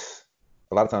shallowness.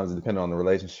 A lot of times, depending on the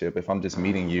relationship, if I'm just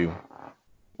meeting you,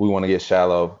 we want to get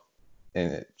shallow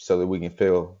and so that we can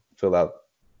fill out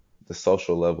the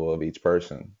social level of each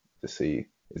person to see,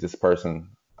 is this person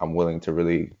I'm willing to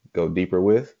really go deeper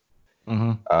with,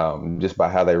 just by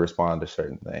how they respond to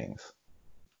certain things.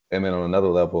 And then on another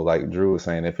level, like Drew was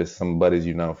saying, if it's some buddies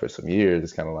you know for some years,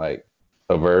 it's kind of like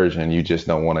aversion. You just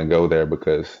don't want to go there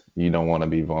because you don't want to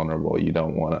be vulnerable. You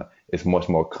don't want to. It's much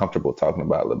more comfortable talking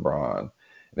about LeBron. And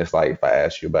it's like if I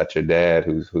ask you about your dad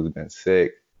who's been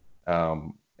sick,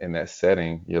 in that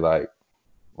setting, you're like,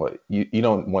 well, you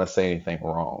don't want to say anything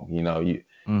wrong.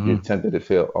 You're tempted to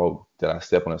feel, oh, did I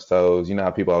step on his toes? You know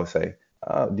how people always say,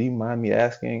 do you mind me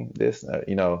asking this?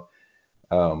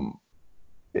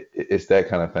 It's that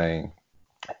kind of thing.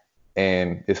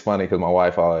 And it's funny because my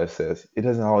wife always says, it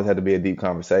doesn't always have to be a deep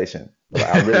conversation. Like,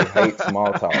 I really hate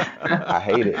small talk. I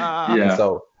hate it. And Yeah.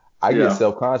 so I get Yeah.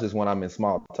 self-conscious when I'm in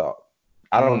small talk.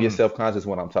 I don't get Mm, self-conscious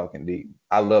when I'm talking deep.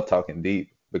 I love talking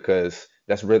deep because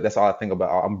that's all I think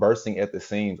about. I'm bursting at the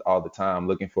seams all the time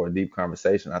looking for a deep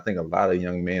conversation. I think a lot of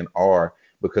young men are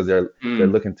because they're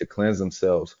Mm. looking to cleanse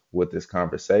themselves with this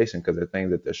conversation because they're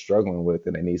things that they're struggling with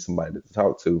and they need somebody to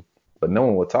talk to. But no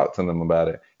one will talk to them about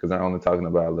it because they're only talking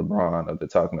about LeBron or they're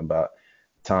talking about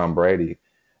Tom Brady.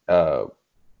 Uh,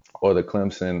 or the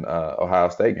Clemson Ohio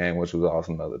State game, which was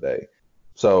awesome the other day.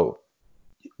 So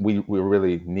we're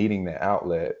really needing the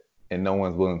outlet, and no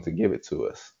one's willing to give it to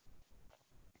us.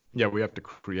 yeah, we have to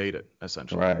create it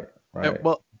essentially. Right, right,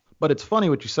 Well, but it's funny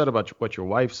what you said about what your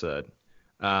wife said.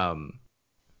 Um,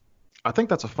 I think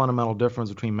that's a fundamental difference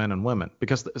between men and women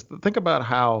because think about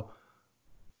how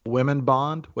women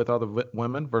bond with other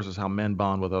women versus how men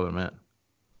bond with other men.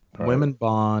 right, Women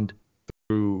bond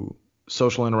through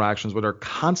social interactions where they're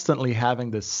constantly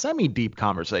having this semi-deep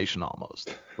conversation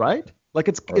almost, right? Like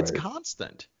it's right.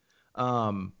 constant.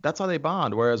 That's how they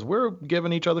bond. Whereas we're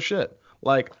giving each other shit.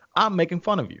 Like I'm making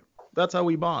fun of you. That's how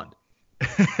we bond.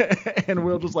 And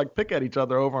we'll just like pick at each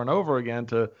other over and over again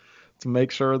to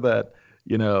make sure that,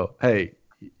 hey,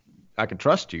 I can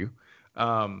trust you.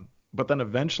 But then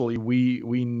eventually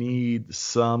we need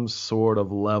some sort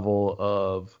of level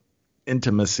of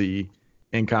intimacy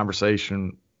in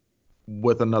conversation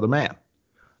with another man,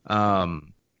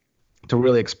 um, to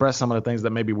really express some of the things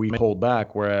that maybe we hold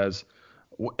back. Whereas,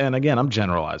 and again, I'm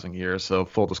generalizing here, so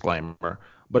full disclaimer.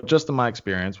 But just in my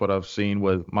experience, what I've seen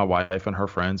with my wife and her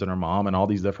friends and her mom and all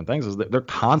these different things is that they're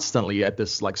constantly at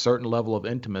this like certain level of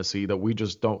intimacy that we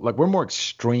just don't like. We're more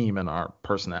extreme in our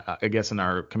person, I guess, in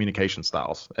our communication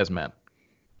styles as men.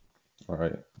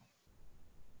 Right.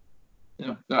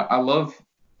 Yeah. I love,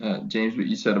 James, what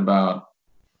you said about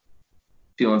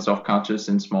feeling self-conscious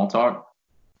in small talk.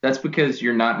 That's because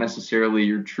you're not necessarily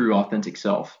your true authentic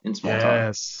self in small talk. Yes,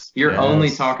 yes. You're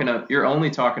only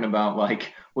talking about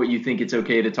like what you think it's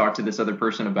okay to talk to this other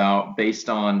person about based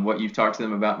on what you've talked to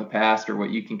them about in the past or what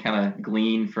you can kind of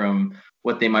glean from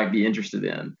what they might be interested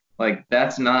in. Like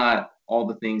that's not all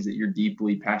the things that you're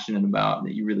deeply passionate about and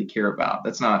that you really care about.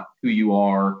 That's not who you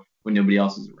are when nobody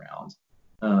else is around.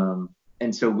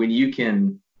 And so when you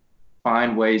can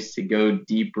find ways to go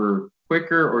deeper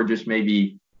quicker or just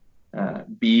maybe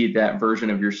be that version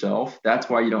of yourself, that's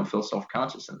why you don't feel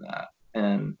self-conscious in that.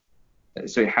 And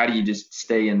so how do you just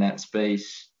stay in that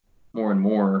space more and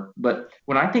more? But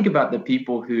when I think about the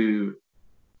people who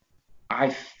I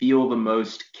feel the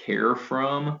most care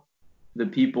from, the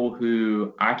people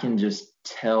who I can just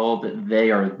tell that they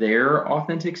are their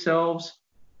authentic selves,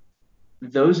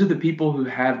 those are the people who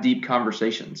have deep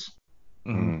conversations.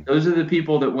 Hmm. Mm, Those are the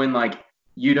people that when like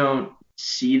you don't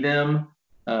see them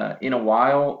in a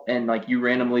while and like you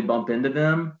randomly bump into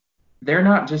them, they're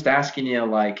not just asking you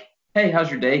like, "Hey, how's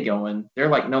your day going?" They're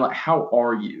like, "No, like, how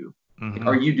are you? Like,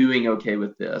 are Hmm. you doing okay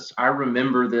with this? I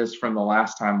remember this from the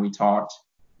last time we talked.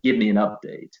 Give me an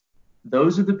update."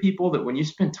 Those are the people that when you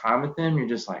spend time with them, you're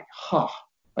just like, "Huh,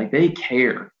 like they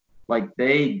care, like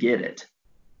they get it."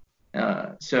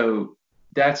 So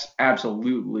that's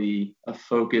absolutely a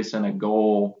focus and a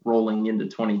goal rolling into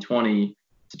 2020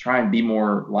 to try and be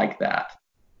more like that.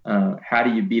 How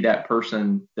do you be that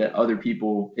person that other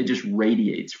people, it just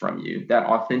radiates from you, that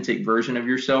authentic version of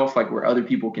yourself, like where other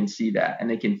people can see that and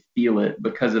they can feel it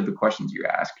because of the questions you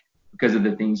ask, because of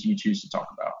the things you choose to talk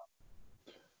about.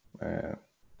 man,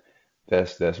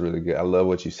 that's really good. I love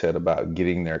what you said about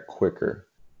getting there quicker,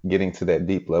 getting to that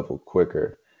deep level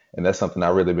quicker. And that's something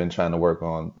I've really been trying to work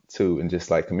on too, and just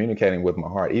like communicating with my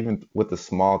heart, even with the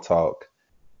small talk.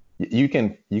 You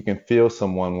can feel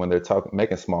someone when they're talking,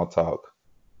 making small talk.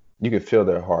 You can feel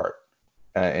their heart,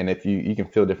 and if you can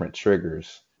feel different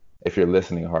triggers if you're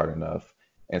listening hard enough.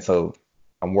 And so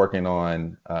I'm working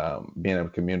on being able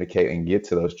to communicate and get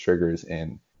to those triggers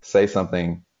and say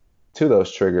something to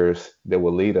those triggers that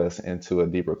will lead us into a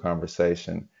deeper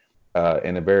conversation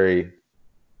in a very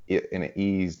in an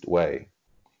eased way,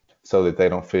 so that they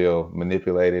don't feel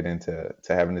manipulated into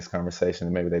having this conversation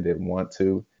and maybe they didn't want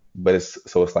to. But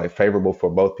it's like favorable for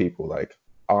both people. Like,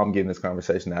 oh, I'm getting this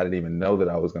conversation I didn't even know that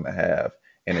I was going to have,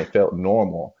 and it felt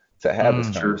normal to have this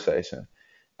Mm. Sure. conversation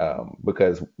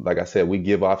because, like I said, we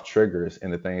give off triggers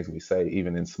in the things we say,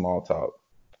 even in small talk.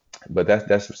 But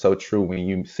that's so true when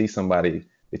you see somebody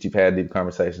that you've had deep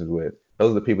conversations with.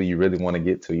 Those are the people you really want to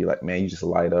get to. You're like, man, you just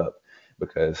light up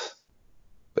because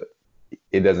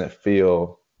it doesn't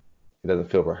feel it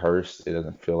doesn't feel rehearsed. It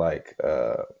doesn't feel like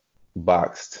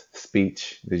boxed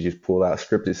speech. They just pull out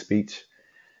scripted speech.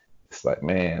 It's like,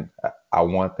 man, I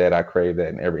want that. I crave that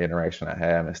in every interaction I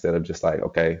have instead of just like,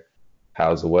 okay,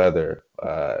 how's the weather,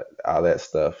 all that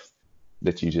stuff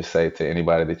that you just say to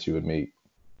anybody that you would meet.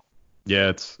 Yeah,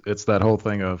 it's that whole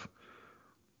thing of,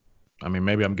 I mean,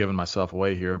 maybe I'm giving myself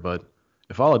away here, but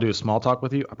if all I do is small talk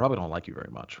with you, I probably don't like you very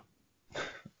much.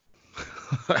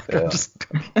 Yeah.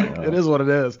 It is what it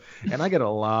is. And I get a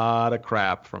lot of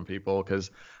crap from people because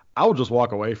I will just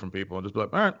walk away from people and just be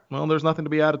like, all right, well, there's nothing to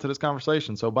be added to this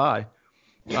conversation, so bye.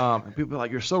 And people are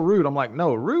like, you're so rude. I'm like,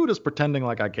 no, rude is pretending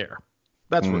like I care.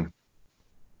 That's rude.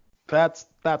 That's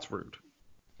rude.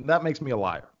 That makes me a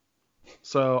liar.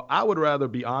 So I would rather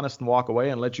be honest and walk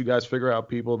away and let you guys figure out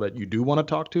people that you do want to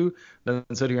talk to than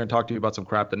sit here and talk to you about some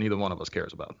crap that neither one of us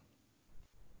cares about.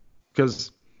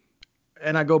 Because,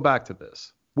 and I go back to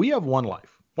this. We have one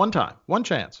life, one time, one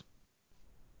chance.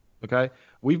 Okay?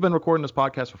 We've been recording this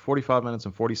podcast for 45 minutes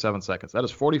and 47 seconds. That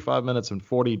is 45 minutes and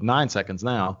 49 seconds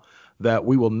now that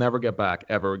we will never get back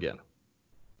ever again.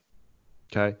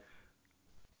 Okay?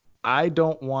 I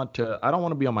don't want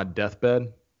to be on my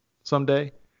deathbed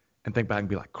someday and think back and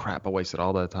be like, crap, I wasted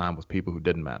all that time with people who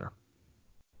didn't matter.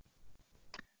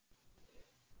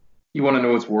 You want to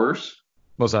know what's worse?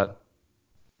 What's that?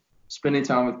 Spending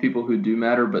time with people who do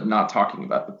matter, but not talking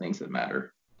about the things that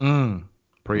matter.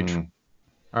 Preach.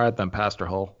 All right, then, Pastor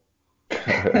Hull.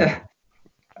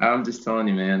 I'm just telling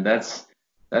you, man, that's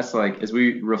like, as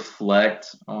we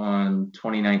reflect on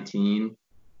 2019,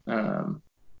 and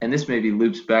this maybe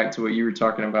loops back to what you were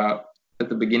talking about at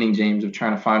the beginning, James, of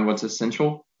trying to find what's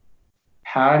essential.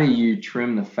 How do you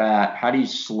trim the fat? How do you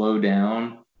slow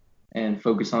down and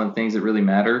focus on the things that really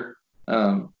matter?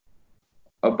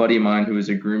 A buddy of mine who was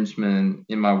a groomsman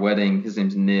in my wedding, his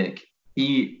name's Nick,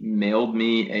 he mailed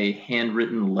me a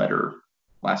handwritten letter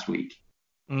last week.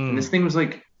 And this thing was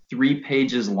like 3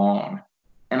 pages long.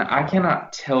 And I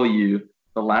cannot tell you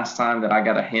the last time that I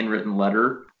got a handwritten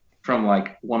letter from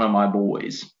like one of my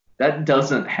boys. That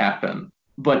doesn't happen.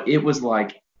 But it was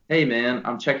like, hey, man,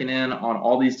 I'm checking in on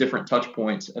all these different touch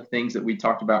points of things that we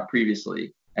talked about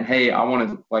previously. And hey, I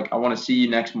want to see you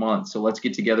next month. So let's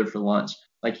get together for lunch.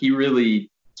 Like, he really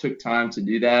took time to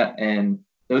do that. And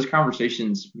those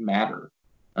conversations matter.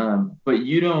 But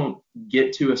you don't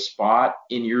get to a spot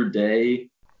in your day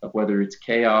of whether it's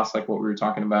chaos, like what we were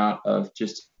talking about, of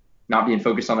just not being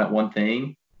focused on that one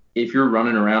thing. If you're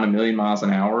running around a million miles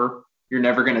an hour, you're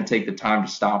never going to take the time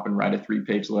to stop and write a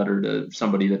 3-page letter to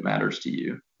somebody that matters to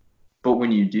you. But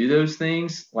when you do those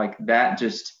things, like that,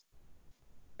 just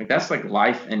like that's like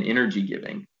life and energy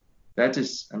giving. That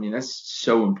just, I mean, that's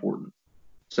so important.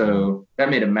 So that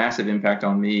made a massive impact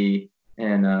on me,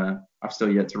 and I've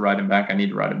still yet to write him back. I need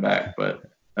to write him back, but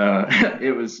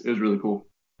it was really cool.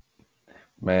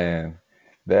 Man,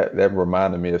 that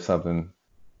reminded me of something,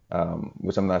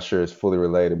 which I'm not sure is fully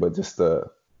related, but just the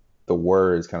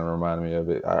words kind of reminded me of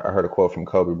it. I heard a quote from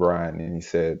Kobe Bryant, and he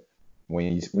said,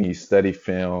 when you study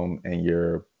film and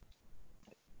you're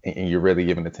really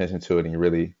giving attention to it and you're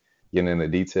really getting in the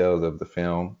details of the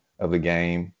film, of the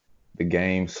game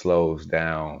slows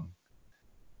down,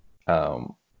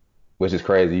 which is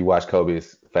crazy. You watch Kobe,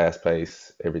 it's fast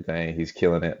paced, everything, he's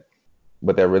killing it.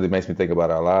 But that really makes me think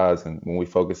about our lives. And when we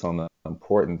focus on the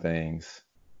important things,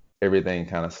 everything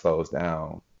kind of slows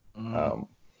down.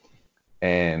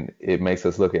 And it makes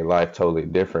us look at life totally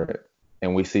different.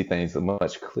 And we see things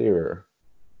much clearer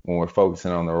when we're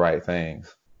focusing on the right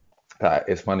things.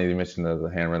 It's funny you mentioned the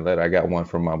handwritten letter. I got one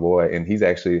from my boy, and he's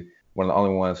actually one of the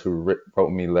only ones who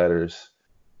wrote me letters.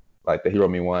 Like, he wrote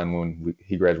me one when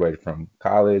he graduated from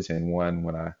college, and one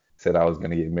when I said I was going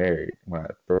to get married, when I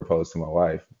proposed to my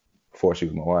wife, before she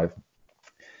was my wife.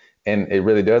 And it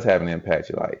really does have an impact.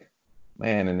 You're like,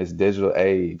 man, in this digital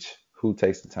age, who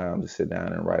takes the time to sit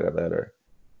down and write a letter?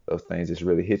 Those things just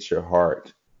really hit your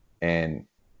heart, and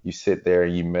you sit there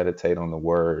and you meditate on the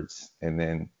words, and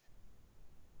then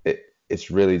it's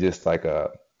really just like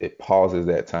it pauses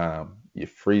that time. It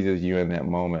freezes you in that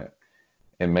moment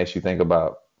and makes you think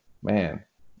about, man,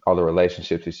 all the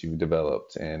relationships that you've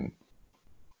developed, and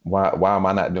why am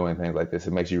I not doing things like this?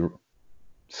 It makes you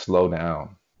slow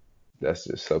down. That's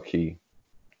just so key.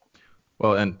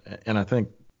 Well, and I think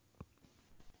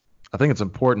it's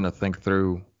important to think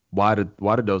through why did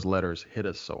those letters hit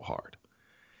us so hard?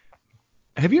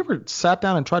 Have you ever sat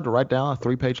down and tried to write down a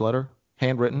 3-page letter,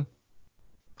 handwritten?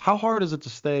 How hard is it to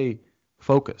stay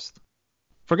focused?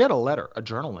 Forget a letter, a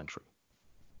journal entry,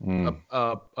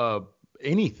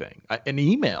 anything, an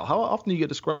email. How often do you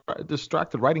get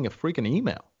distracted writing a freaking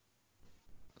email?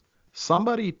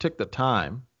 Somebody took the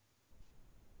time,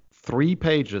 3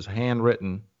 pages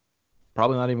handwritten,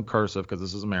 probably not even cursive because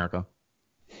this is America.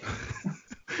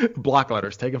 Block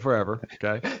letters taking forever.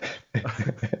 Okay.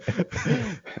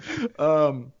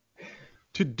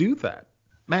 to do that.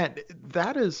 Man,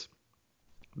 that is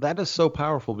so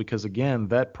powerful because again,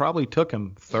 that probably took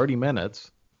him 30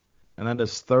 minutes, and that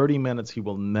is 30 minutes he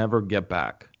will never get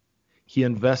back. He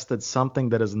invested something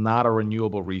that is not a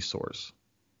renewable resource.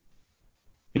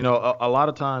 A lot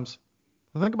of times,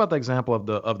 think about the example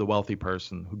of the wealthy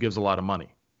person who gives a lot of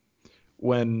money.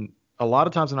 When a lot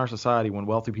of times in our society, when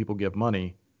wealthy people give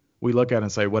money, we look at it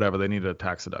and say, whatever, they need a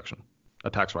tax deduction, a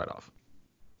tax write-off,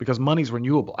 because money's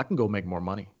renewable. I can go make more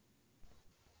money.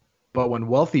 But when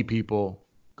wealthy people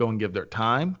go and give their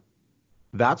time,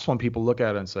 that's when people look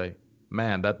at it and say,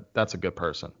 man, that's a good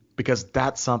person, because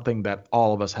that's something that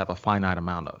all of us have a finite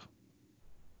amount of.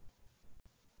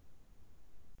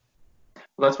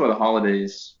 Well, that's why the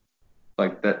holidays,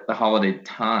 like that, the holiday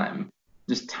time,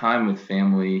 just time with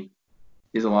family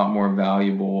is a lot more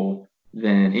valuable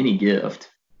than any gift.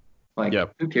 Like,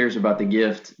 Yep. who cares about the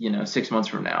gift, 6 months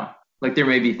from now? Like, there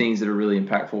may be things that are really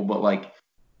impactful, but like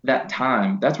that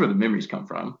time, that's where the memories come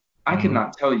from. I could Hmm.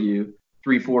 not tell you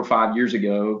 3, 4, 5 years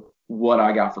ago what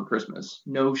I got for Christmas.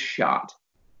 No shot.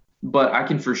 But I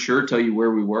can for sure tell you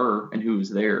where we were and who was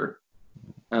there.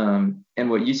 And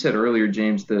what you said earlier,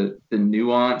 James, the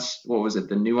nuance, what was it?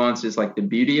 The nuance is like the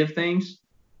beauty of things.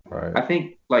 Right. I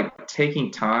think like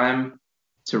taking time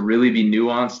to really be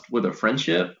nuanced with a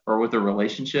friendship or with a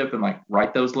relationship and like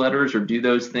write those letters or do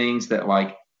those things that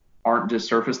like aren't just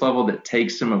surface level, that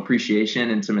takes some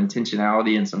appreciation and some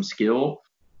intentionality and some skill,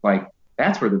 like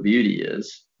that's where the beauty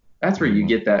is. That's where you Mhm.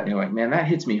 get that and you're like, man, that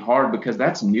hits me hard because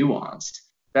that's nuanced.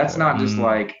 That's Yeah. not just Mm.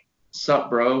 like, sup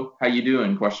bro, how you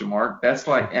doing, question mark. That's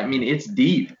like, I mean, it's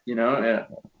deep,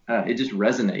 it just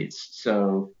resonates.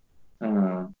 So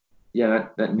uh, yeah,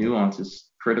 that nuance is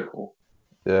critical.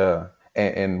 Yeah.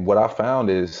 And what I found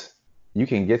is you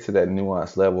can get to that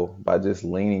nuance level by just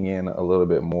leaning in a little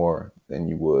bit more than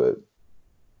you would,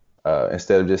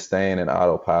 instead of just staying in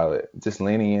autopilot, just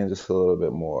leaning in just a little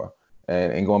bit more.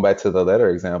 And going back to the letter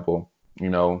example, you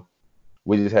know,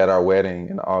 we just had our wedding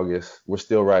in August. We're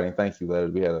still writing thank you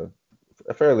letters. We had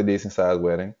a fairly decent sized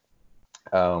wedding.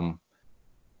 Um,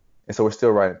 and so we're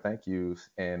still writing thank yous.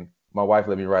 And my wife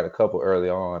let me write a couple early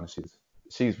on.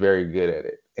 She's very good at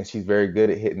it, and she's very good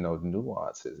at hitting those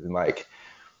nuances and like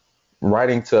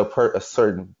writing to a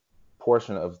certain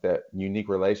portion of that unique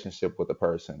relationship with a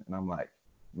person. And I'm like,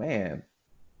 man,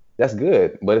 that's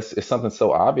good, but it's something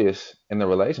so obvious in the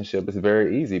relationship. It's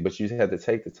very easy, but you just have to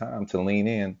take the time to lean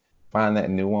in, find that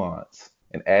nuance,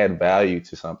 and add value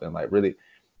to something like really.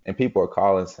 And people are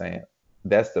calling saying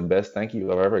that's the best thank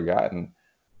you I've ever gotten,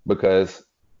 because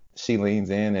she leans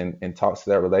in and talks to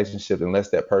that relationship and lets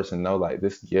that person know like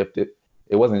this gift, it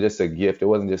wasn't just a gift, it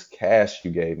wasn't just cash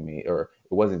you gave me, or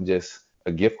it wasn't just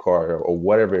a gift card, or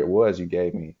whatever it was you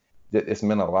gave me. It's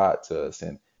meant a lot to us,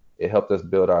 and it helped us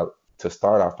build our to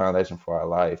start our foundation for our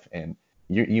life. And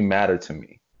you matter to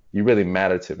me, you really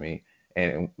matter to me.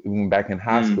 And even back in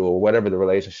high Mm, school, whatever the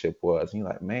relationship was, you're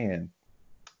like, man,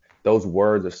 those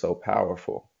words are so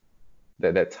powerful,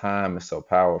 that time is so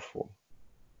powerful.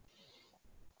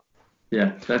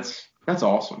 yeah, that's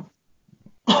awesome.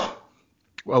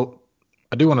 Well,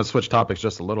 I do want to switch topics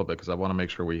just a little bit because I want to make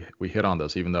sure we hit on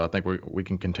this, even though I think we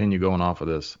can continue going off of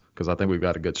this because I think we've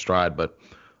got a good stride. But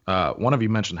one of you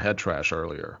mentioned head trash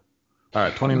earlier. All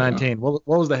right, Oh yeah. 2019. What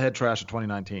was the head trash of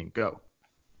 2019? Go.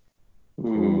 Ooh.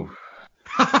 Ooh.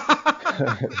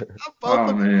 Both Oh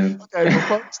of you. man. Okay, for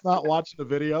folks not watching the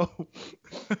video,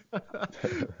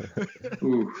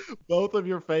 Ooh. both of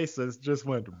your faces just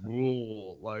went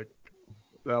 "Whoa," like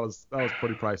that was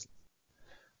pretty priceless.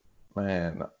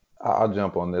 Man, I'll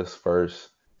jump on this first.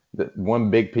 The one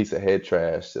big piece of head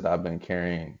trash that I've been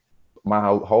carrying my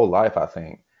whole life, I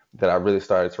think, that I really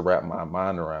started to wrap my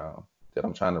mind around, that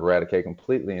I'm trying to eradicate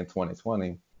completely in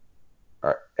 2020,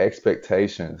 are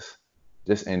expectations,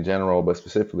 just in general, but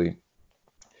specifically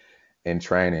in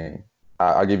training.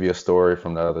 I'll give you a story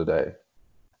from the other day.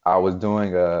 I was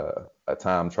doing a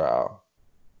time trial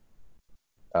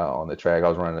on the track. I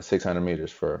was running a 600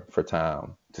 meters for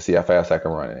time to see how fast I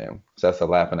can run it in. So that's a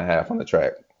lap and a half on the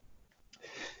track.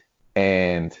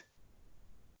 And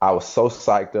I was so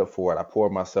psyched up for it. I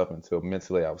poured myself into it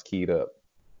mentally. I was keyed up.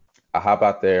 I hop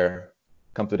out there,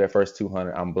 come through that first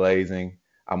 200. I'm blazing.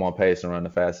 I'm on pace to run the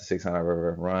fastest 600 I've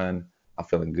ever run. I'm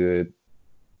feeling good.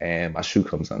 And my shoe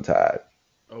comes untied.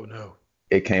 Oh no.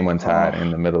 It came untied in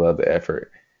Oh. the middle of the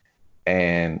effort.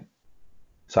 And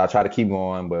so I tried to keep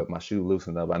going, but my shoe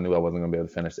loosened up. I knew I wasn't going to be able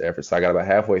to finish the effort. So I got about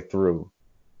halfway through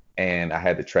and I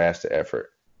had to trash the effort.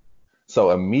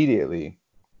 So immediately,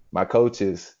 my coach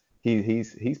he's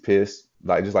pissed,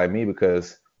 like just like me,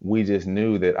 because we just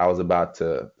knew that I was about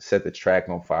to set the track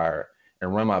on fire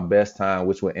and run my best time,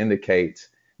 which would indicate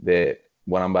that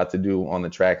what I'm about to do on the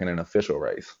track in an official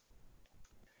race.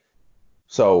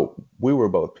 So we were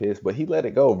both pissed, but he let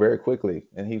it go very quickly,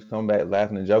 and he was coming back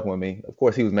laughing and joking with me. Of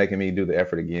course, he was making me do the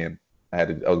effort again. I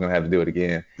was gonna have to do it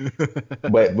again.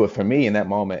 But for me in that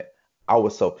moment, I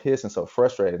was so pissed and so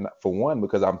frustrated. For one,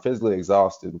 because I'm physically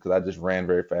exhausted because I just ran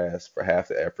very fast for half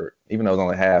the effort. Even though it was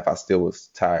only half, I still was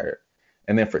tired.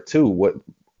 And then for two, what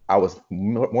I was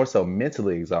more so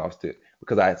mentally exhausted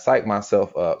because I had psyched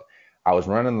myself up. I was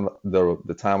running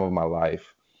the time of my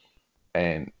life,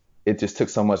 and it just took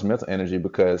so much mental energy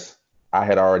because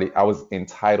I was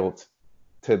entitled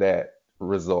to that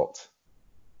result.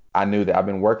 I knew that I've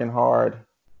been working hard.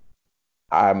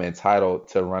 I'm entitled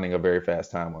to running a very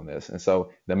fast time on this. And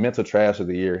so the mental trash of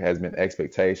the year has been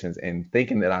expectations and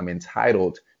thinking that I'm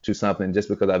entitled to something just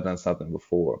because I've done something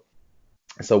before.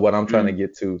 So what I'm trying to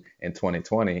get to in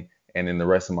 2020 and in the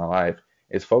rest of my life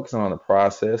is focusing on the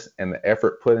process and the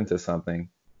effort put into something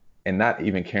and not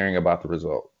even caring about the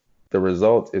result. The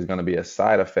result is going to be a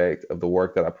side effect of the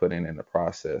work that I put in the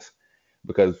process.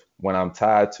 Because when I'm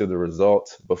tied to the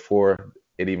result before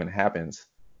it even happens,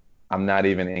 I'm not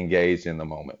even engaged in the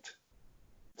moment.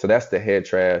 So that's the head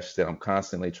trash that I'm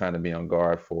constantly trying to be on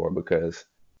guard for because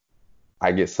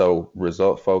I get so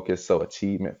result focused, so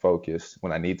achievement focused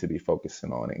when I need to be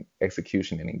focusing on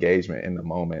execution and engagement in the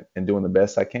moment and doing the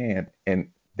best I can. And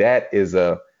that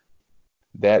itself,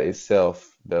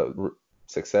 the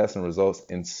success and results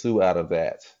ensue out of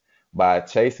that. By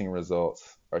chasing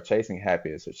results or chasing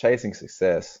happiness or chasing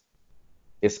success,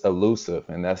 it's elusive,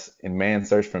 and that's in Man's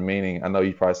Search for Meaning. I know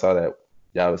you probably saw that,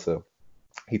 Yavisa.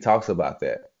 He talks about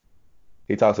that.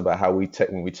 He talks about how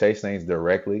when we chase things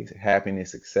directly,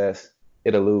 happiness, success,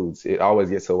 it eludes. It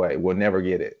always gets away. We'll never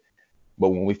get it. But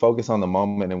when we focus on the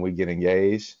moment and we get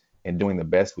engaged and doing the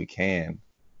best we can,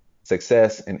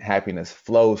 success and happiness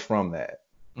flows from that.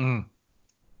 And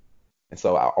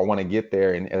so I want to get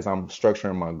there. And as I'm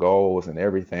structuring my goals and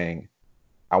everything,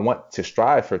 I want to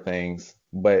strive for things.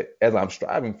 But as I'm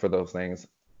striving for those things,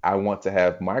 I want to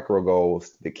have micro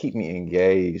goals that keep me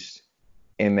engaged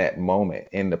in that moment,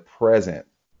 in the present,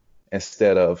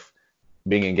 instead of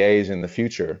being engaged in the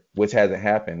future, which hasn't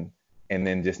happened, and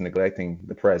then just neglecting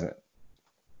the present.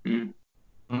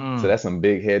 So that's some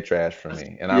big head trash for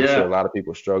me. And I'm sure a lot of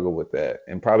people struggle with that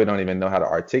and probably don't even know how to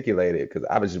articulate it because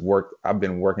I've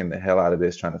been working the hell out of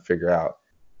this trying to figure out,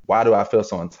 why do I feel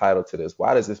so entitled to this?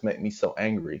 Why does this make me so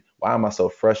angry? Why am I so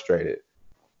frustrated?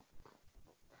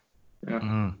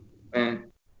 Yeah. And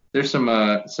there's some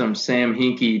Sam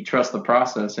Hinkie trust the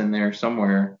process in there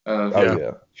somewhere.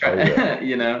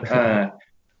 You know,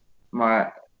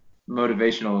 my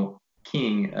motivational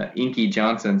king, Inky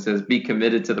Johnson, says, be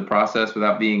committed to the process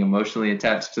without being emotionally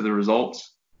attached to the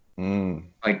results.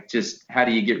 Like, just how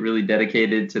do you get really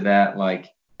dedicated to that? Like,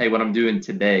 hey, what I'm doing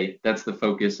today, that's the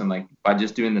focus. And like, by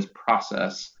just doing this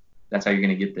process, that's how you're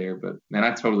going to get there. But man,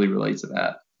 I totally relate to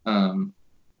that.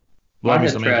 Love me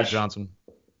some Inky Johnson.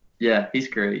 Yeah, he's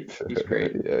great. He's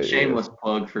great. Shameless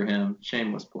plug for him.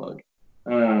 Shameless plug.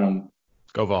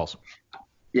 Go Vols.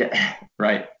 Yeah,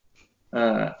 right.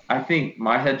 I think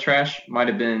my head trash might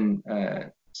have been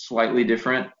slightly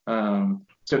different.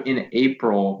 So in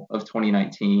April of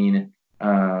 2019,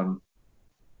 I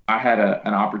had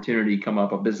an opportunity come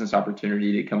up, a business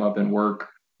opportunity to come up and work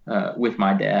with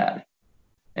my dad.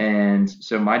 And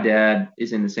so my dad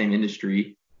is in the same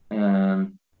industry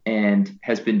and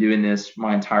has been doing this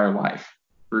my entire life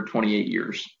for 28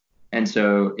 years. And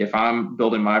so if I'm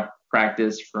building my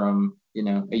practice from,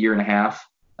 a year and a half,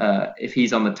 if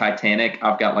he's on the Titanic,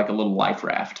 I've got like a little life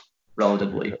raft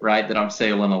relatively, right, that I'm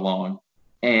sailing along.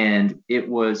 And it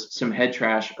was some head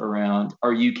trash around,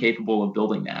 are you capable of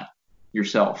building that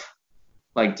yourself?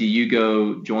 Like, do you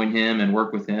go join him and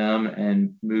work with him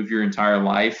and move your entire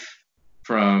life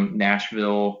from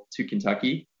Nashville to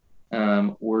Kentucky?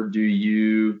 Or do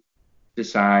you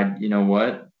decide, you know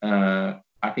what,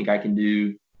 I think I can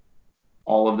do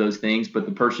all of those things, but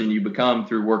the person you become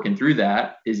through working through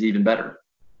that is even better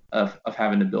of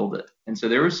having to build it. And so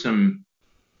there was some,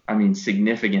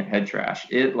 significant head trash.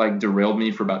 It like derailed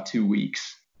me for about 2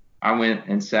 weeks. I went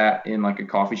and sat in like a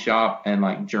coffee shop and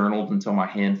like journaled until my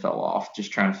hand fell off,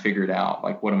 just trying to figure it out.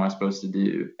 Like, what am I supposed to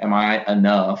do? Am I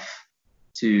enough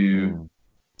to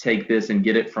take this and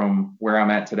get it from where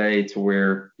I'm at today to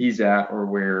where he's at, or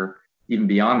where even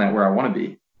beyond that, where I want to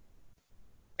be?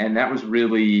 And that was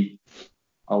really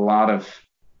a lot of,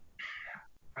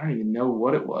 I don't even know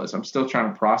what it was. I'm still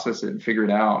trying to process it and figure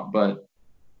it out. But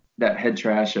that head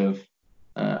trash of,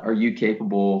 are you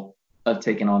capable of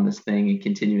taking on this thing and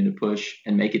continuing to push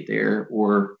and make it there?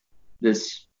 Or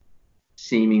this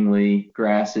seemingly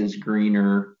grass is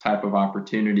greener type of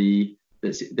opportunity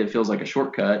that feels like a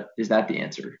shortcut, is that the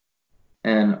answer?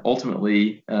 And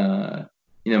ultimately,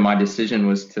 my decision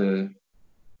was to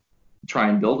try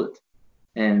and build it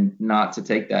and not to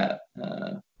take that,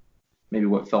 maybe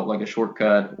what felt like a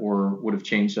shortcut or would have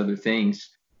changed other things.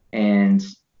 And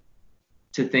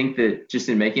to think that just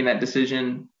in making that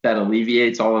decision, that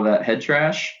alleviates all of that head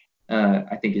trash,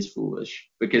 I think is foolish,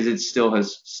 because it still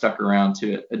has stuck around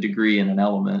to a degree and an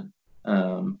element.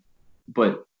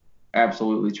 But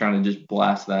absolutely trying to just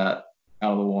blast that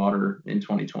out of the water in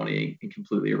 2020 and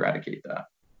completely eradicate that.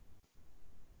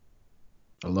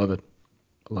 I love it.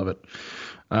 I love it.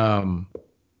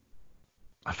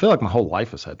 I feel like my whole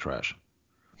life is head trash.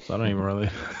 So I don't even really.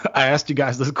 I asked you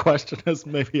guys this question as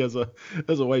maybe as a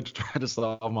way to try to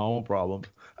solve my own problems.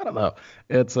 I don't know.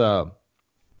 It's I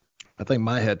think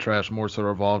my head trash more so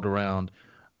revolved around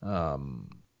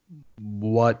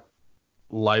what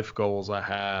life goals I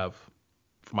have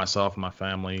for myself and my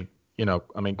family.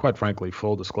 I mean, quite frankly,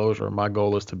 full disclosure, my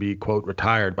goal is to be, quote,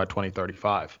 retired by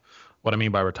 2035. What I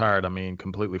mean by retired, I mean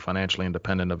completely financially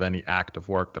independent of any active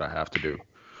work that I have to do.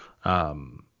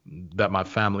 That my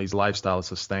family's lifestyle is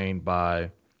sustained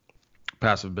by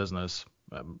passive business,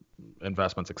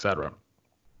 investments, etc.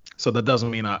 So that doesn't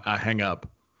mean I hang up,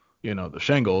 the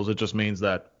shingles. It just means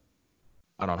that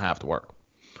I don't have to work.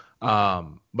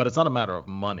 But it's not a matter of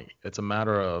money. It's a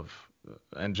matter of,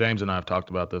 and James and I have talked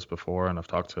about this before, and I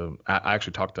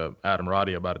actually talked to Adam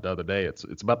Roddy about it the other day.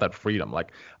 It's about that freedom.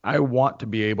 Like, I want to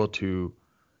be able to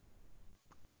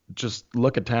just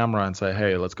look at Tamara and say,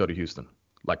 hey, let's go to Houston.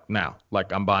 Like now,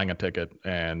 like I'm buying a ticket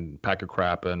and pack your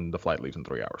crap and the flight leaves in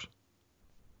 3 hours.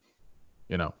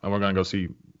 And we're going to go see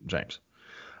James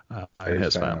and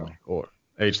his family, or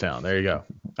H-Town. There you go.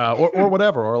 Or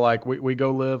whatever. Or like we go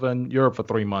live in Europe for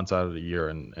 3 months out of the year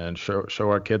and show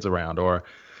our kids around.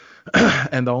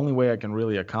 And the only way I can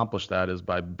really accomplish that is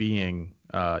by being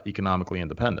economically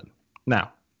independent.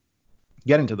 Now,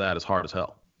 getting to that is hard as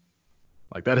hell.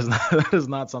 Like that is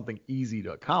not something easy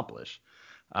to accomplish.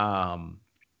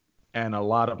 And a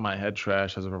lot of my head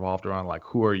trash has revolved around like,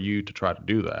 who are you to try to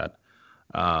do that?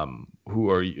 Who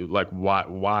are you? Like,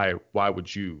 why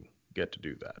would you get to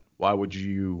do that? Why would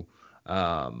you?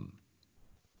 Why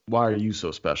are you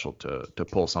so special to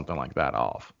pull something like that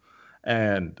off?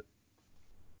 And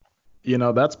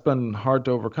that's been hard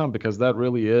to overcome, because that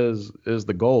really is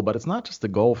the goal. But it's not just the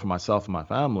goal for myself and my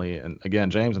family. And again,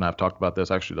 James and I have talked about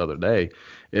this actually the other day.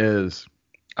 Is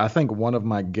I think one of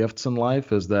my gifts in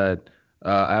life is that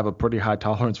I have a pretty high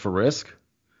tolerance for risk.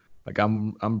 Like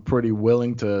I'm pretty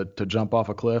willing to jump off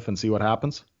a cliff and see what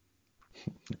happens.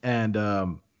 And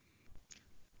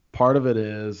part of it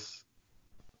is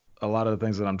a lot of the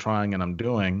things that I'm trying and I'm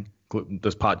doing,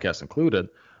 this podcast included,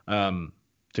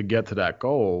 to get to that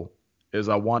goal, is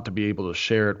I want to be able to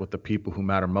share it with the people who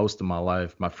matter most in my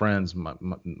life, my friends,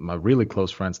 my really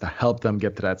close friends, to help them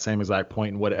get to that same exact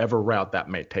point in whatever route that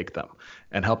may take them,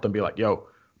 and help them be like, yo,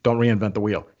 don't reinvent the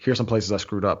wheel. Here's some places I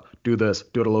screwed up. Do this,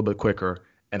 do it a little bit quicker,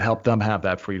 and help them have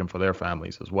that freedom for their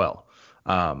families as well.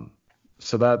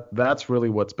 So that's really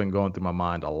what's been going through my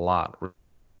mind a lot.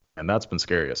 And that's been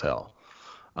scary as hell.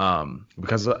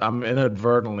 Because I'm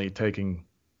inadvertently taking,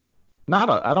 I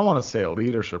don't want to say a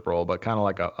leadership role, but kind of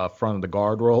like a front of the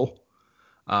guard role.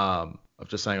 Of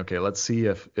just saying, okay, let's see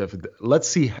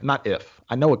not if,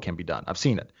 I know it can be done. I've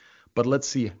seen it, but let's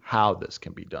see how this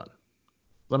can be done.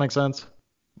 Does that make sense?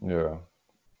 Yeah.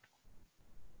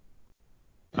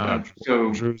 No,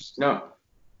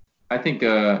 I think,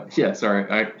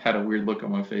 sorry, I had a weird look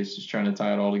on my face just trying to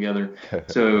tie it all together.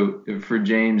 So for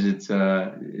James, it's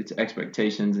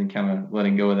expectations and kind of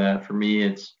letting go of that. For me,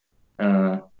 it's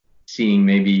seeing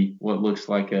maybe what looks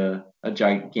like a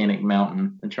gigantic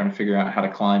mountain and trying to figure out how to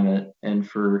climb it. And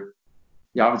for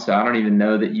obviously, I don't even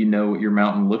know that you know what your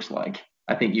mountain looks like.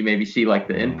 I think you maybe see like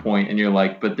the end point and you're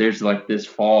like, but there's like this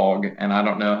fog and I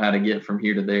don't know how to get from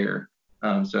here to there.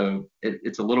 So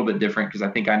it's a little bit different, because I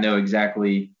think I know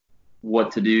exactly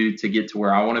what to do to get to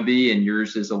where I want to be, and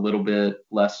yours is a little bit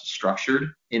less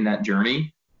structured in that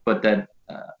journey. But that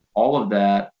all of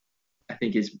that, I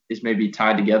think, is maybe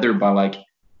tied together by like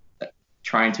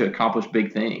trying to accomplish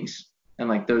big things, and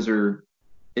like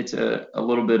it's a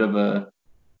little bit of a,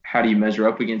 how do you measure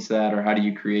up against that, or how do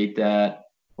you create that?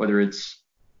 Whether it's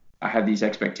I have these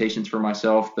expectations for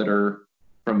myself that are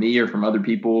from me or from other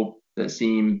people that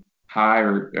seem high,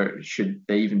 or should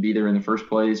they even be there in the first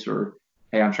place? Or,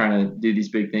 hey, I'm trying to do these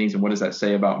big things, and what does that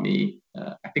say about me?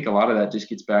 I think a lot of that just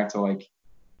gets back to like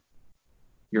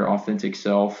your authentic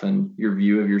self and your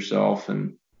view of yourself,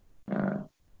 and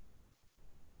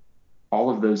all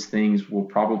of of those things will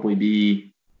probably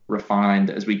be refined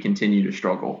as we continue to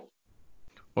struggle.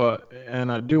 Well,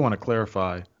 and I do want to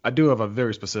clarify. I do have a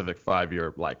very specific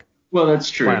 5-year Well,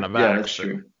 that's plan true. of Yeah, that's action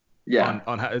true. Yeah.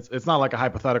 on how it's not like a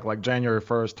hypothetical like January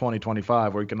 1st,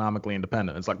 2025, we're economically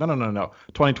independent. It's like no.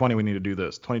 2020 we need to do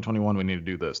this. 2021 we need to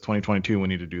do this. 2022 we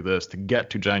need to do this to get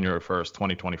to January 1st,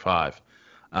 2025,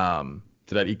 to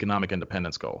that economic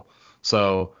independence goal.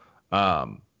 So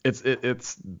it's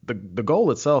the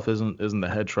goal itself isn't the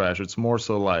head trash. It's more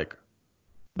so like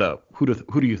the who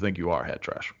do you think you are, head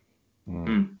trash.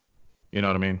 Mm. You know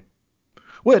what I mean?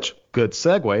 Which, good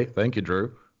segue. Thank you,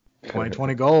 Drew.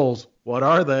 2020 goals. What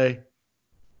are they?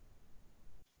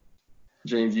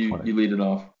 James, you lead it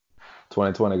off.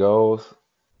 2020 goals.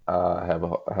 I have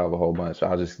a whole bunch.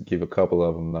 I'll just give a couple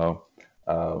of them though.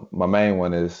 My main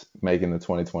one is making the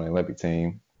 2020 Olympic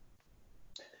team.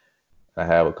 I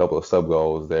have a couple of sub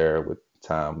goals there with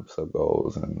time sub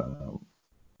goals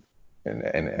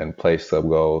and place sub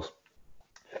goals.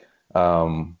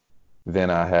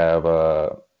 Then I have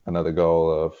another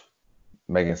goal of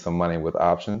making some money with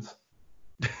options,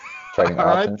 trading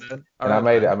options. Then. And I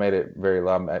made it very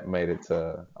low. I made it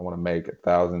to, I want to make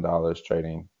 $1,000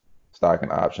 trading stock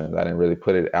and options. I didn't really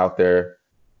put it out there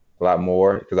a lot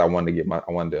more because I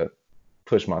wanted to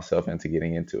push myself into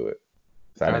getting into it.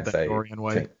 So I didn't say, Dorian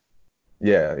way.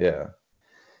 yeah.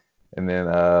 And then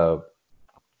let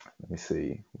me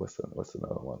see, what's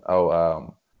another one?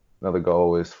 Oh, another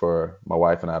goal is for my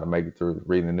wife and I to make it through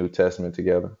reading the New Testament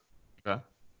together. Okay.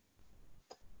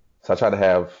 So I try to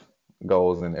have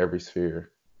goals in every sphere: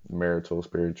 marital,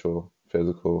 spiritual,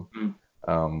 physical.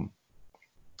 Another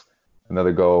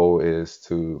goal is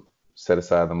to set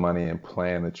aside the money and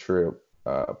plan the trip,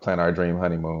 plan our dream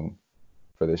honeymoon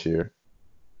for this year.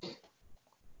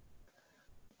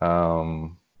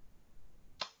 Oh,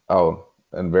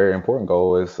 and a very important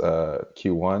goal is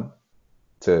Q1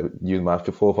 to use my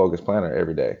full focus planner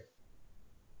every day.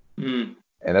 Mm.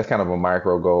 And that's kind of a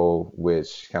micro goal,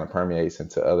 which kind of permeates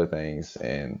into other things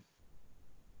and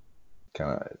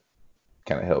kind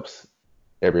of helps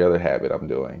every other habit I'm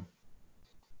doing,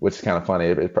 which is kind of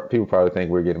funny. People probably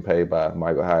think we're getting paid by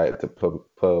Michael Hyatt to pub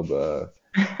full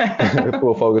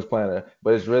focus planner,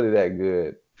 but it's really that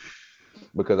good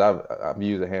because I've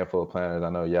used a handful of planners. I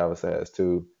know Yavis has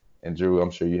too, and Drew, I'm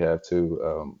sure you have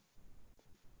too.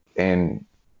 And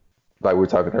like we were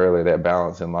talking earlier, that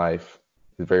balance in life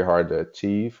is very hard to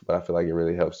achieve, but I feel like it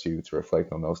really helps you to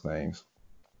reflect on those things.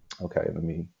 Okay, let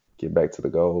me get back to the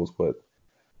goals, but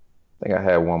I think I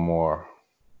had one more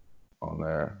on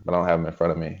there, but I don't have them in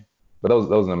front of me. But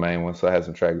those are the main ones. So I had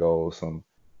some track goals, some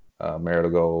marital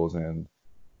goals, and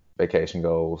vacation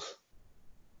goals.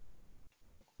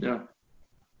 Yeah,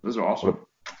 those are awesome.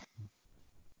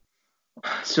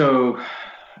 So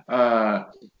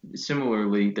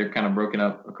similarly, they're kind of broken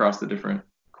up across the different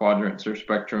quadrants or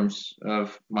spectrums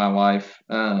of my life.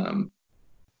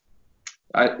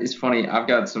 It's funny, I've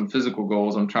got some physical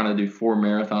goals. I'm trying to do 4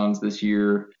 marathons this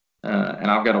year,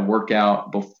 and I've got to work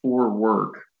out before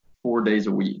work 4 days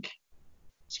a week.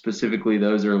 Specifically,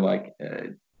 those are like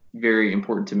very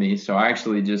important to me. So I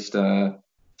actually just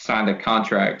signed a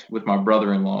contract with my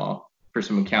brother-in-law for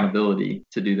some accountability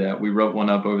to do that. We wrote one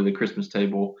up over the Christmas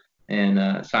table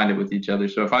and signed it with each other.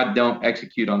 So if I don't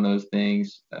execute on those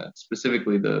things,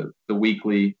 specifically the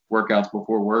weekly workouts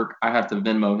before work, I have to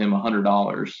Venmo him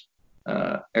 $100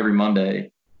 every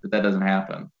Monday. That doesn't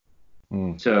happen.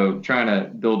 So trying to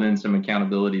build in some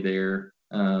accountability there,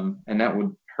 and that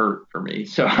would hurt for me.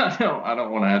 So I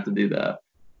don't want to have to do that.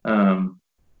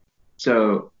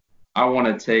 So I want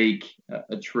to take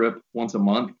a trip once a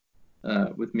month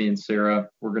with me and Sarah.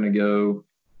 We're going to go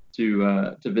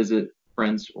to visit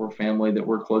friends or family that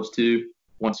we're close to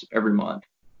once every month.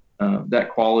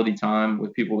 That quality time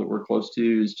with people that we're close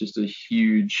to is just a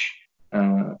huge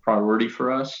priority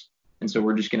for us. And so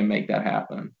we're just going to make that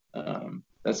happen.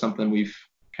 That's something we've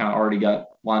kind of already got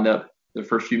lined up the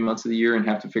first few months of the year and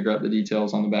have to figure out the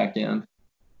details on the back end.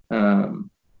 So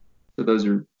those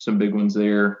are some big ones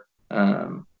there.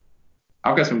 I've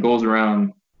got some goals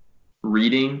around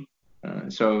reading.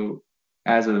 So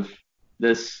as of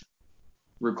this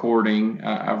recording,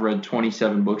 I've read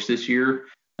 27 books this year.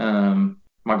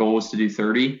 My goal was to do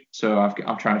 30. So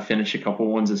I'm trying to finish a couple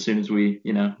ones as soon as we,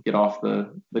 get off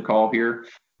the call here.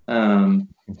 You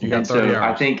got 30 hours.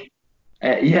 I think,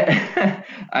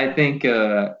 I think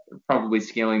probably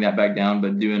scaling that back down,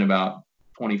 but doing about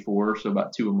 24, so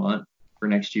about 2 a month for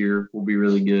next year will be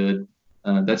really good.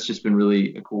 That's just been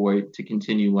really a cool way to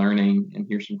continue learning and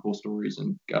hear some cool stories,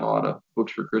 and got a lot of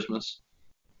books for Christmas.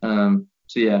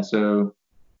 So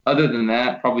other than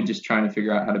that, probably just trying to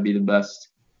figure out how to be the best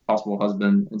possible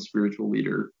husband and spiritual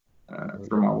leader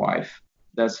for my wife.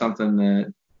 That's something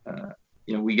that,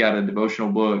 we got a devotional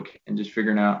book and just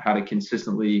figuring out how to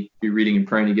consistently be reading and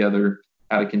praying together,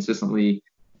 how to consistently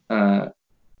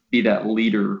be that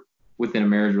leader within a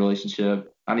marriage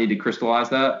relationship. I need to crystallize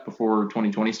that before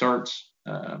 2020 starts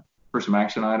for some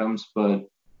action items, but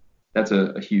that's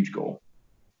a huge goal.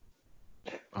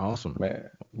 Awesome.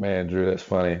 Man, Drew, that's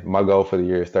funny. My goal for the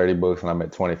year is 30 books, and I'm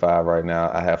at 25 right now.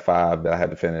 I have 5 that I had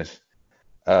to finish.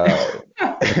 I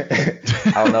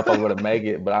don't know if I'm going to make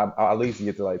it, but I'll at least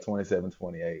get to like 27,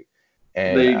 28.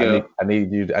 And there you go. I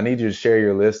need you to share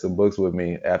your list of books with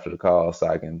me after the call so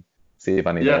I can see if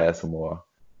I need to add some more.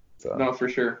 So. No, for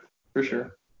sure. For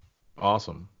sure.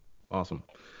 Awesome.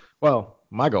 Well,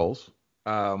 my goals.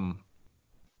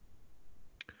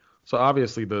 So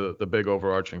obviously the big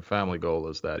overarching family goal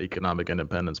is that economic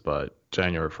independence by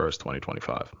January 1st,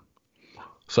 2025.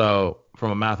 So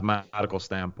from a mathematical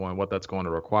standpoint, what that's going to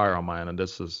require on my end, and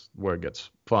this is where it gets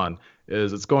fun,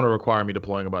 is it's going to require me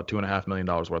deploying about $2.5 million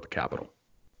worth of capital.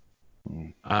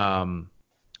 So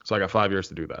I got 5 years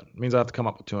to do that. It means I have to come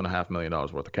up with $2.5 million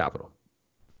worth of capital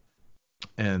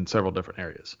in several different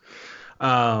areas.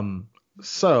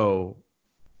 So,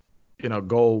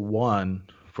 goal 1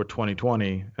 for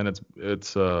 2020, and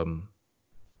it's a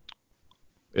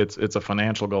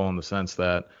financial goal in the sense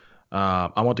that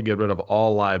I want to get rid of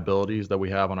all liabilities that we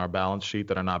have on our balance sheet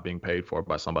that are not being paid for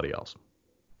by somebody else.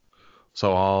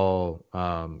 So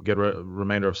I'll get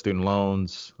remainder of student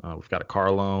loans. We've got a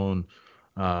car loan,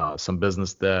 some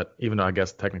business debt, even though I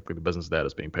guess technically the business debt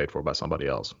is being paid for by somebody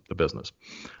else, the business.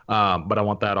 But I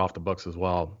want that off the books as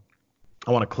well.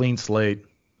 I want a clean slate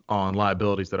on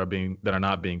liabilities that are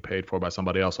not being paid for by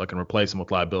somebody else, so I can replace them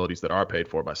with liabilities that are paid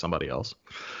for by somebody else.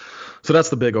 So that's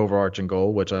the big overarching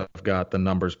goal, which I've got the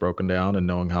numbers broken down and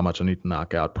knowing how much I need to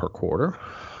knock out per quarter.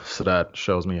 So that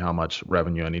shows me how much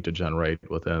revenue I need to generate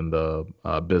within the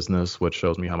business, which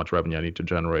shows me how much revenue I need to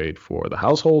generate for the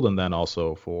household, and then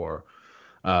also for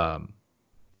the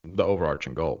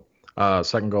overarching goal.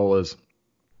 Second goal is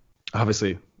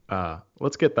obviously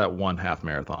let's get that 1 half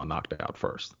marathon knocked out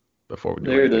first before we do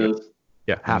there anything. It is.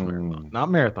 Yeah, half marathon, not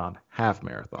marathon, half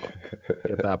marathon.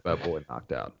 Get that bad boy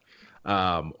knocked out.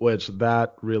 Which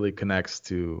that really connects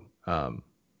to,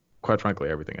 quite frankly,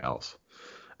 everything else.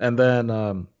 And then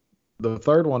the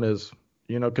third one is,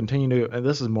 continue to, and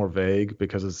this is more vague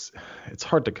because it's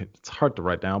hard to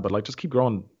write down, but like just keep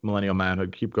growing Millennial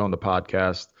Manhood, keep growing the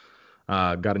podcast.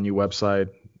 Got a new website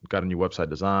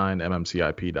design,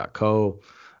 mmcip.co.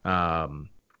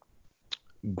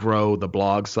 Grow the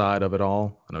blog side of it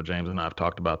all. I know James and I have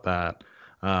talked about that.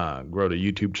 Grow the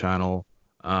YouTube channel.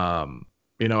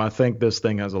 I think this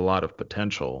thing has a lot of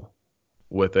potential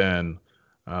within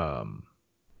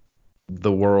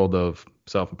the world of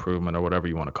self-improvement or whatever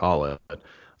you want to call it.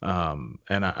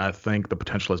 And I think the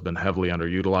potential has been heavily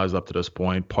underutilized up to this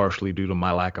point, partially due to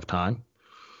my lack of time,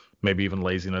 maybe even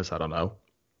laziness. I don't know.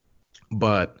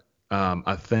 But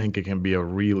I think it can be a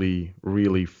really,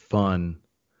 really fun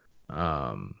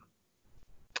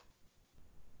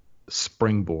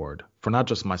springboard for not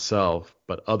just myself,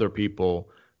 but other people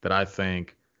that I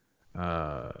think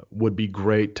would be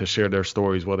great to share their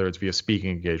stories, whether it's via speaking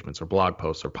engagements or blog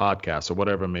posts or podcasts or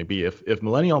whatever it may be. If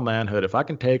Millennial Manhood, if I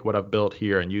can take what I've built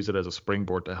here and use it as a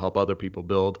springboard to help other people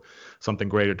build something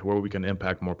greater to where we can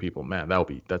impact more people, man,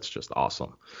 that's just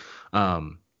awesome.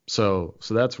 So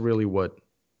that's really what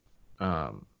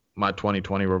my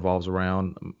 2020 revolves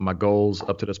around. My goals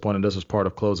up to this point, and this is part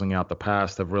of closing out the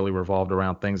past, have really revolved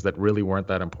around things that really weren't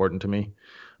that important to me.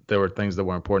 There were things that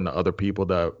were important to other people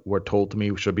that were told to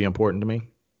me should be important to me,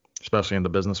 especially in the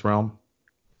business realm.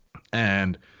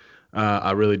 And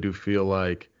I really do feel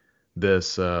like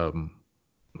this,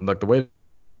 like the weight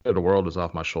of the world is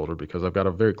off my shoulder because I've got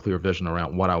a very clear vision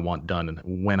around what I want done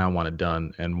and when I want it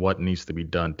done and what needs to be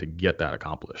done to get that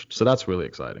accomplished. So that's really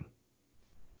exciting.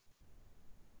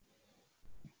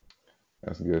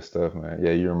 That's good stuff, man.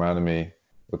 Yeah, you reminded me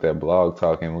with that blog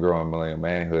talking, growing Millennial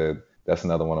Manhood. That's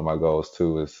another one of my goals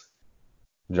too, is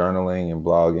journaling and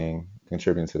blogging,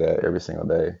 contributing to that every single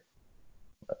day.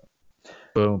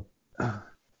 Boom.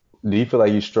 Do you feel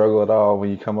like you struggle at all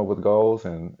when you come up with goals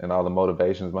and all the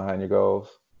motivations behind your goals?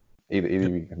 Either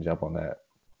you can jump on that.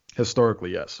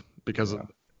 Historically, yes, because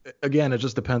again, it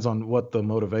just depends on what the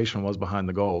motivation was behind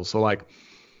the goals. So like,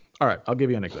 all right, I'll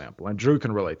give you an example, and Drew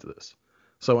can relate to this.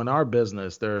 So in our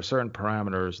business, there are certain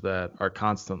parameters that are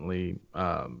constantly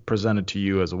presented to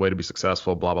you as a way to be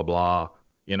successful, blah, blah, blah.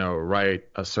 Write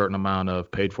a certain amount of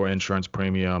paid for insurance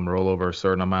premium, roll over a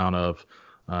certain amount of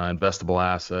investable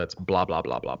assets, blah, blah,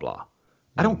 blah, blah, blah.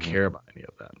 I don't care about any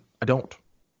of that. I don't.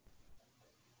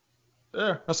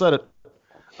 Yeah, I said it.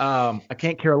 I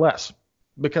can't care less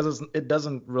because it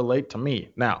doesn't relate to me.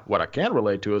 Now, what I can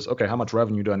relate to is, okay, how much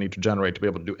revenue do I need to generate to be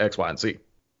able to do X, Y, and Z?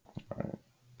 Right.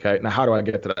 Okay, now how do I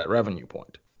get to that revenue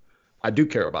point? I do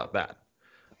care about that.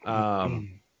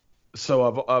 Um, so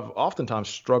I've oftentimes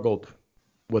struggled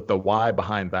with the why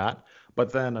behind that.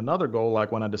 But then another goal,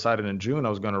 like when I decided in June I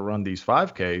was going to run these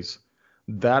 5Ks,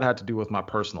 that had to do with my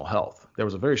personal health. There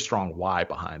was a very strong why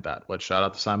behind that. Let's shout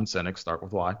out to Simon Sinek, start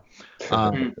with why.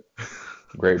 Um,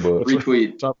 Mm, Great book. which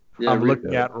retweet. Yeah, I'm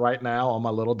looking Yeah. at right now on my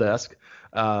little desk.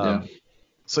 yeah. Um,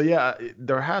 so yeah,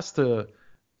 there has to.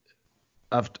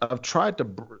 I've tried to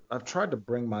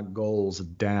bring my goals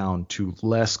down to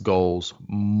less goals,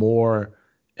 more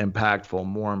impactful,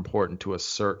 more important to a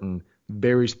certain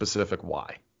very specific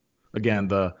why. Again,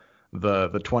 the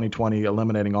 2020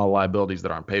 eliminating all liabilities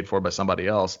that aren't paid for by somebody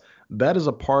else, that is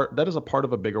a part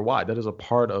of a bigger why. That is a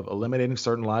part of eliminating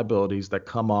certain liabilities that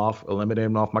come off,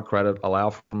 eliminating off my credit, allow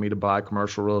for me to buy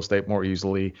commercial real estate more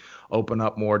easily, open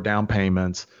up more down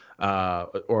payments,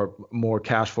 or more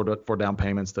cash for down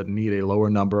payments that need a lower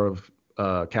number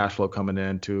of cash flow coming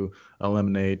in to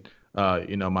eliminate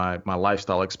my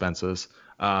lifestyle expenses.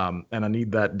 And I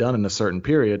need that done in a certain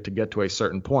period to get to a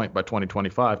certain point by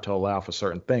 2025 to allow for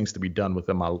certain things to be done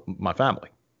within my family.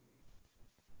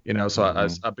 So Hmm.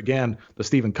 I began the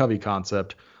Stephen Covey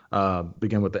concept,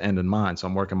 begin with the end in mind. So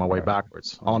I'm working my way Right.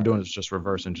 backwards. All I'm Right. doing is just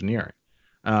reverse engineering.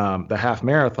 The half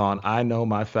marathon, I know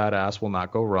my fat ass will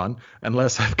not go run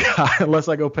unless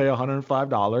I go pay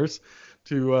 $105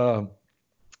 to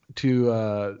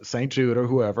St. Jude or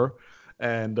whoever,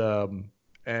 and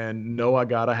know I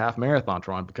got a half marathon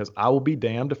to run because I will be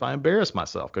damned if I embarrass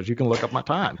myself because you can look up my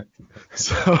time.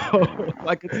 So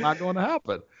like it's not going to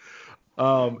happen.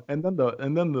 And then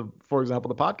the for example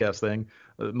the podcast thing,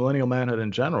 Millennial Manhood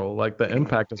in general, like the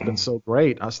impact has been so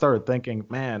great. I started thinking,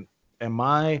 man, am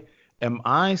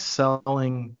I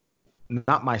selling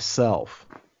not myself,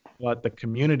 but the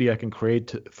community I can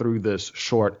create through this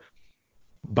short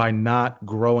by not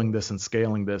growing this and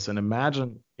scaling this. And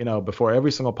imagine, before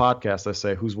every single podcast, I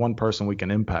say, who's one person we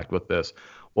can impact with this?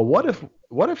 Well,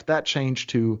 what if that changed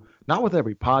to not with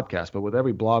every podcast, but with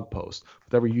every blog post,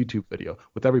 with every YouTube video,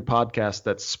 with every podcast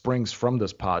that springs from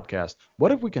this podcast?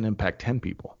 What if we can impact 10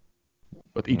 people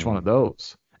with each one of Mm.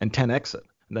 those and 10x it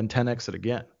and then 10x it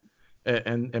again?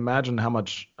 And imagine how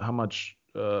much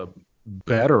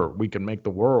better we can make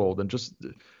the world and just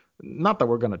not that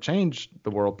we're going to change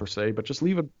the world per se, but just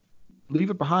leave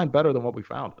it behind better than what we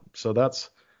found it. So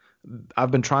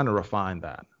I've been trying to refine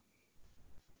that.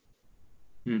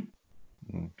 Hmm.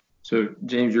 Mm. So,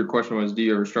 James, your question was, do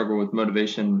you ever struggle with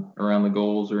motivation around the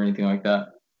goals or anything like that?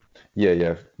 Yeah,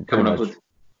 yeah. Pretty Coming up much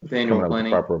with annual coming up with the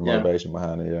planning? proper Yeah, motivation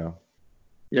behind it. Yeah.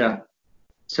 yeah.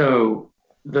 So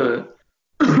the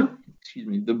excuse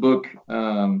me, the book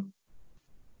that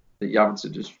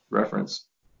Yavitsa just referenced,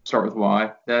 Start with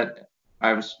Why. That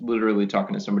I was literally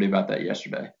talking to somebody about that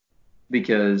yesterday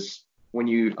because when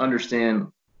you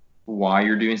understand why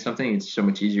you're doing something, it's so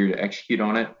much easier to execute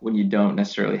on it when you don't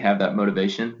necessarily have that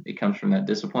motivation. It comes from that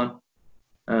discipline.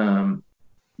 Um,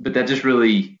 but that just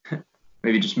really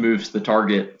maybe just moves the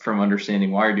target from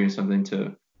understanding why you're doing something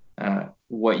to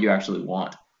what you actually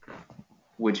want,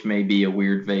 which may be a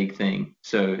weird, vague thing.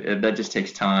 So that just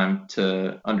takes time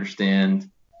to understand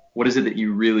what is it that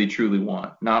you really, truly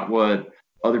want, not what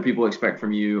other people expect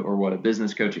from you or what a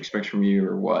business coach expects from you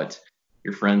or what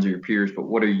your friends or your peers, but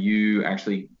what do you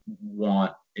actually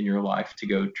want in your life to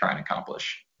go try and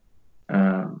accomplish.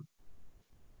 Um,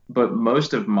 but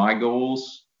most of my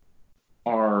goals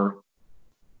are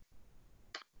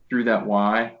through that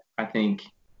why, I think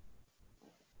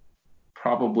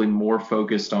probably more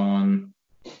focused on,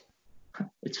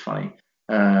 it's funny,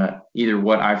 either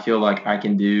what I feel like I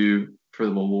can do for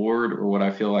the Lord or what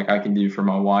I feel like I can do for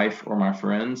my wife or my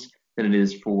friends than it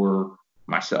is for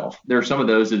myself. There are some of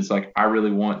those that's like I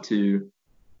really want to,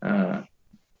 uh,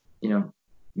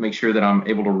 make sure that I'm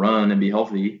able to run and be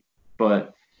healthy,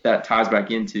 but that ties back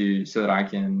into so that I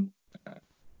can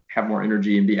have more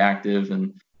energy and be active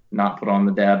and not put on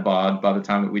the dad bod by the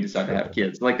time that we decide to have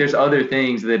kids. Like there's other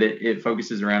things that it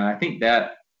focuses around. And I think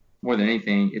that more than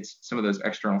anything, it's some of those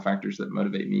external factors that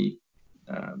motivate me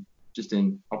just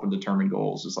in helping determine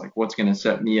goals is like what's going to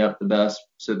set me up the best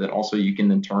so that also you can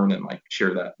then turn and like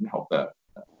share that and help that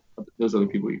those other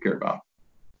people you care about.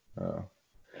 Uh,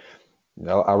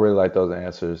 I really like those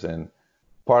answers, and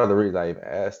part of the reason I even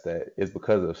asked that is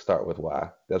because of Start with Why.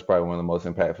 That's probably one of the most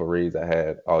impactful reads I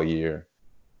had all year.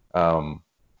 Um,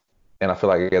 and I feel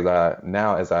like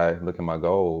as I look at my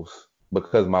goals,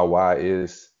 because my why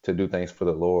is to do things for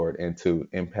the Lord and to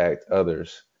impact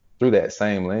others through that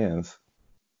same lens,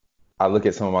 I look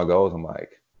at some of my goals, I'm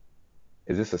like,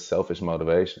 is this a selfish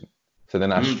motivation? So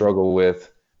then I Mm, struggle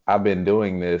with, I've been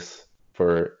doing this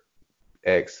for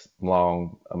X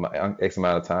amount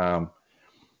of time.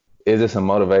 Is this a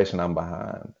motivation I'm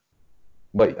behind?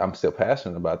 But I'm still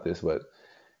passionate about this, but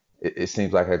it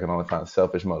seems like I can only find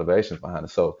selfish motivations behind it.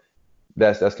 So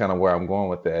that's kind of where I'm going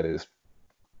with that is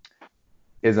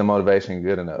the motivation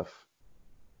good enough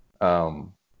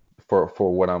um, for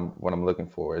what I'm looking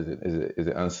for? Is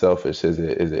it unselfish? Is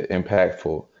it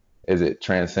impactful? Is it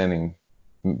transcending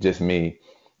just me?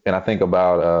 And I think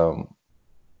about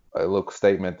a little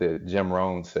statement that Jim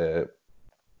Rohn said.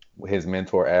 His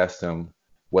mentor asked him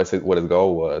what his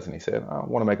goal was, and he said, "I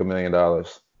want to make $1 million."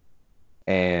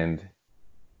 And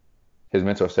his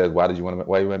mentor said, "Why you want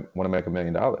to make $1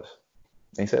 million?" And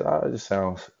he said, "Oh, it just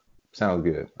sounds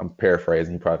good." I'm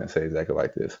paraphrasing. He probably didn't say exactly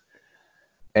like this.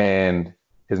 And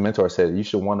his mentor said, "You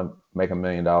should want to make $1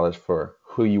 million for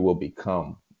who you will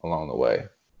become along the way."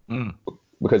 Mm.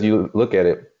 Because you look at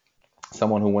it,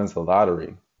 someone who wins the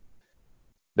lottery,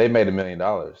 they made $1 million,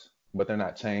 but they're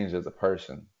not changed as a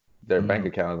person. Their bank Mm.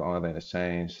 account is the only thing that's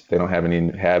changed. They don't have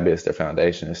any habits. Their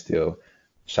foundation is still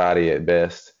shoddy at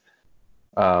best.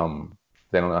 They don't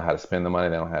know how to spend the money.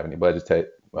 They don't have any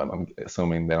budget. I'm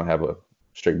assuming they don't have a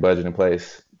strict budget in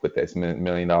place with that $1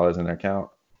 million in their account.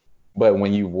 But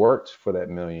when you've worked for that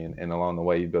million and along the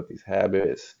way you've built these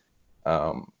habits,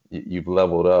 you've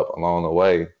leveled up along the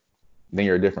way, then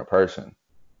you're a different person.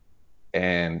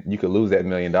 And you could lose that $1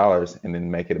 million and then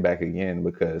make it back again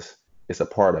because it's a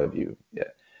part of you. Yeah,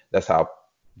 that's how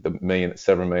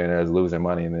several millionaires lose their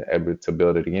money and they're able to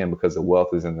build it again because the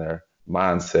wealth is in their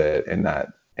mindset and not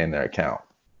in their account.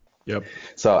 Yep.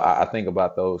 So I think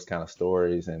about those kind of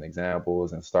stories and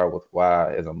examples and start with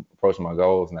why as I'm approaching my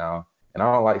goals now. And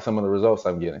I don't like some of the results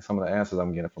I'm getting, some of the answers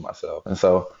I'm getting for myself. And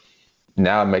so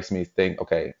now it makes me think,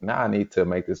 okay, now I need to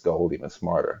make this goal even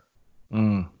smarter.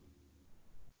 Mm.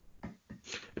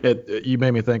 You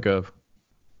made me think of,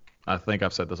 I think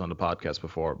I've said this on the podcast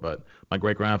before, but my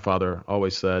great grandfather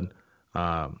always said,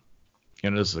 um,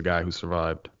 this is a guy who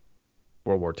survived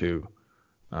World War II.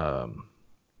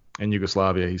 In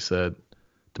Yugoslavia, he said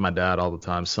to my dad all the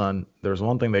time, "Son, there's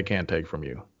one thing they can't take from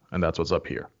you, and that's what's up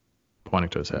here," pointing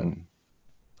to his head. Mm.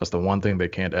 That's the one thing they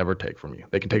can't ever take from you.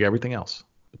 They can take everything else,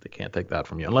 but they can't take that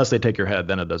from you. Unless they take your head,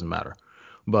 then it doesn't matter.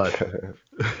 But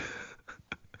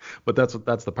but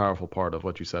that's the powerful part of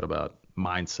what you said about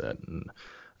mindset.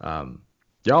 And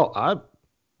y'all,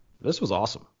 this was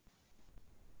awesome.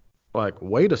 Like,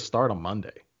 way to start on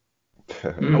Monday.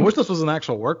 I wish this was an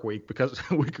actual work week because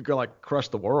we could go like crush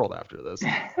the world after this.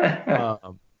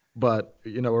 But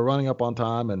we're running up on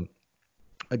time, and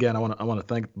again, I want to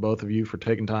thank both of you for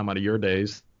taking time out of your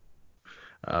days,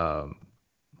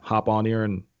 hop on here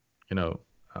and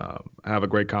have a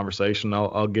great conversation.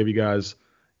 I'll give you guys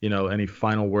any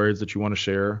final words that you want to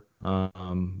share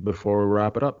before we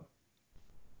wrap it up.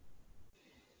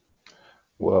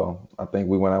 Well, I think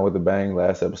we went out with a bang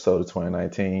last episode of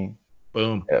 2019.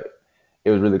 Boom. It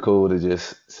was really cool to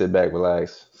just sit back,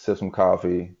 relax, sip some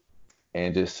coffee,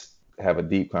 and just have a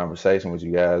deep conversation with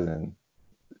you guys. And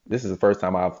this is the first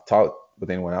time I've talked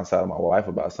with anyone outside of my wife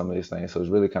about some of these things. So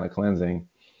it's really kind of cleansing.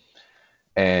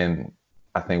 And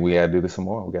I think we got to do this some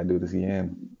more. We got to do this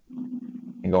again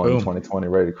and go into 2020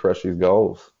 ready to crush these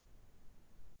goals.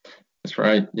 That's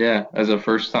right. Yeah. As a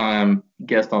first time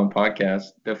guest on the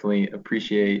podcast, definitely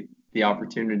appreciate the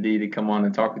opportunity to come on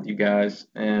and talk with you guys.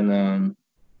 And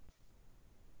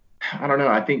I don't know.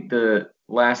 I think the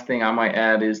last thing I might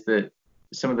add is that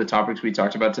some of the topics we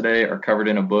talked about today are covered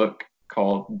in a book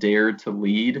called Dare to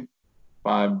Lead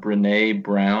by Brené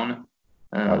Brown.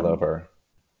 I love her.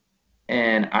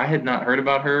 And I had not heard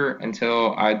about her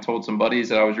until I told some buddies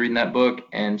that I was reading that book,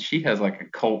 and she has like a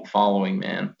cult following,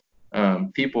 man.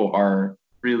 People are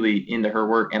really into her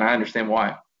work, and I understand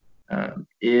why.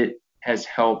 It has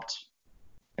helped,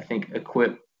 I think,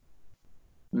 equip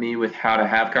me with how to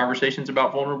have conversations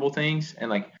about vulnerable things and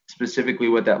like specifically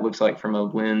what that looks like from a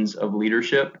lens of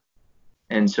leadership.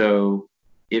 And so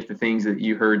if the things that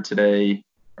you heard today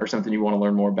are something you want to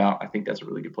learn more about, I think that's a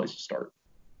really good place to start.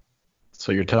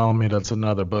 So you're telling me that's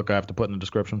another book I have to put in the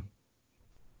description?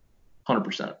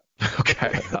 100%.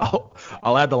 Okay.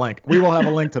 I'll add the link. We will have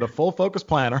a link to the Full Focus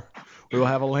Planner. We will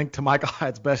have a link to Michael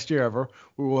Hyatt's Best Year Ever.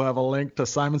 We will have a link to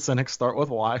Simon Sinek's Start With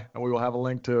Why. And we will have a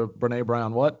link to Brené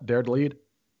Brown. What? Dare to Lead?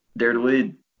 Dare to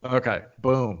Lead. Okay.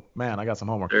 Boom. Man, I got some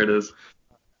homework. There it is.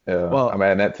 Yeah. Well, I'm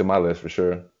adding that to my list for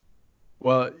sure.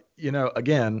 Well,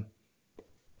 again,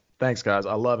 Thanks, guys.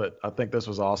 I love it. I think this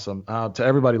was awesome. To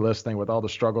everybody listening, with all the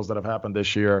struggles that have happened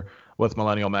this year with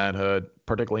millennial manhood,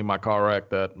 particularly my car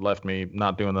wreck that left me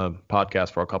not doing the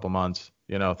podcast for a couple months,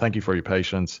 thank you for your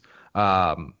patience.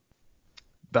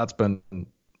 That's been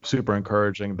super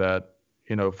encouraging that,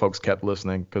 folks kept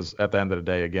listening, because at the end of the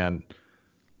day, again,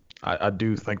 I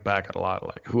do think back at a lot,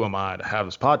 like, who am I to have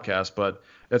this podcast? But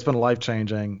it's been life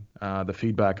changing. The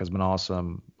feedback has been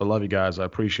awesome. I love you guys. I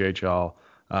appreciate y'all.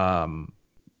 I'll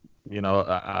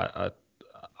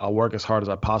work as hard as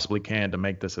I possibly can to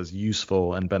make this as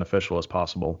useful and beneficial as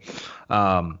possible.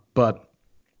 But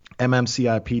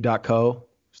mmcip.co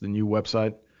is the new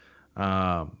website.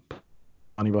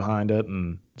 Money behind it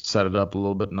and set it up a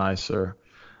little bit nicer.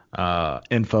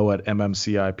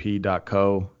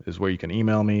 info@mmcip.co is where you can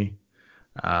email me.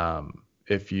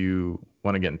 If you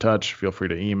want to get in touch, feel free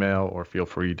to email or feel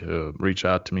free to reach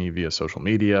out to me via social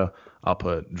media. I'll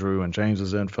put Drew and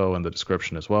James's info in the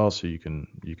description as well, so you can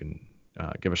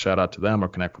give a shout out to them or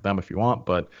connect with them if you want.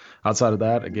 But outside of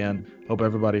that, again, hope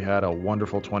everybody had a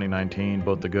wonderful 2019,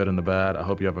 both the good and the bad. I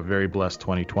hope you have a very blessed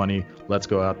 2020. Let's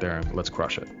go out there and let's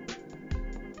crush it.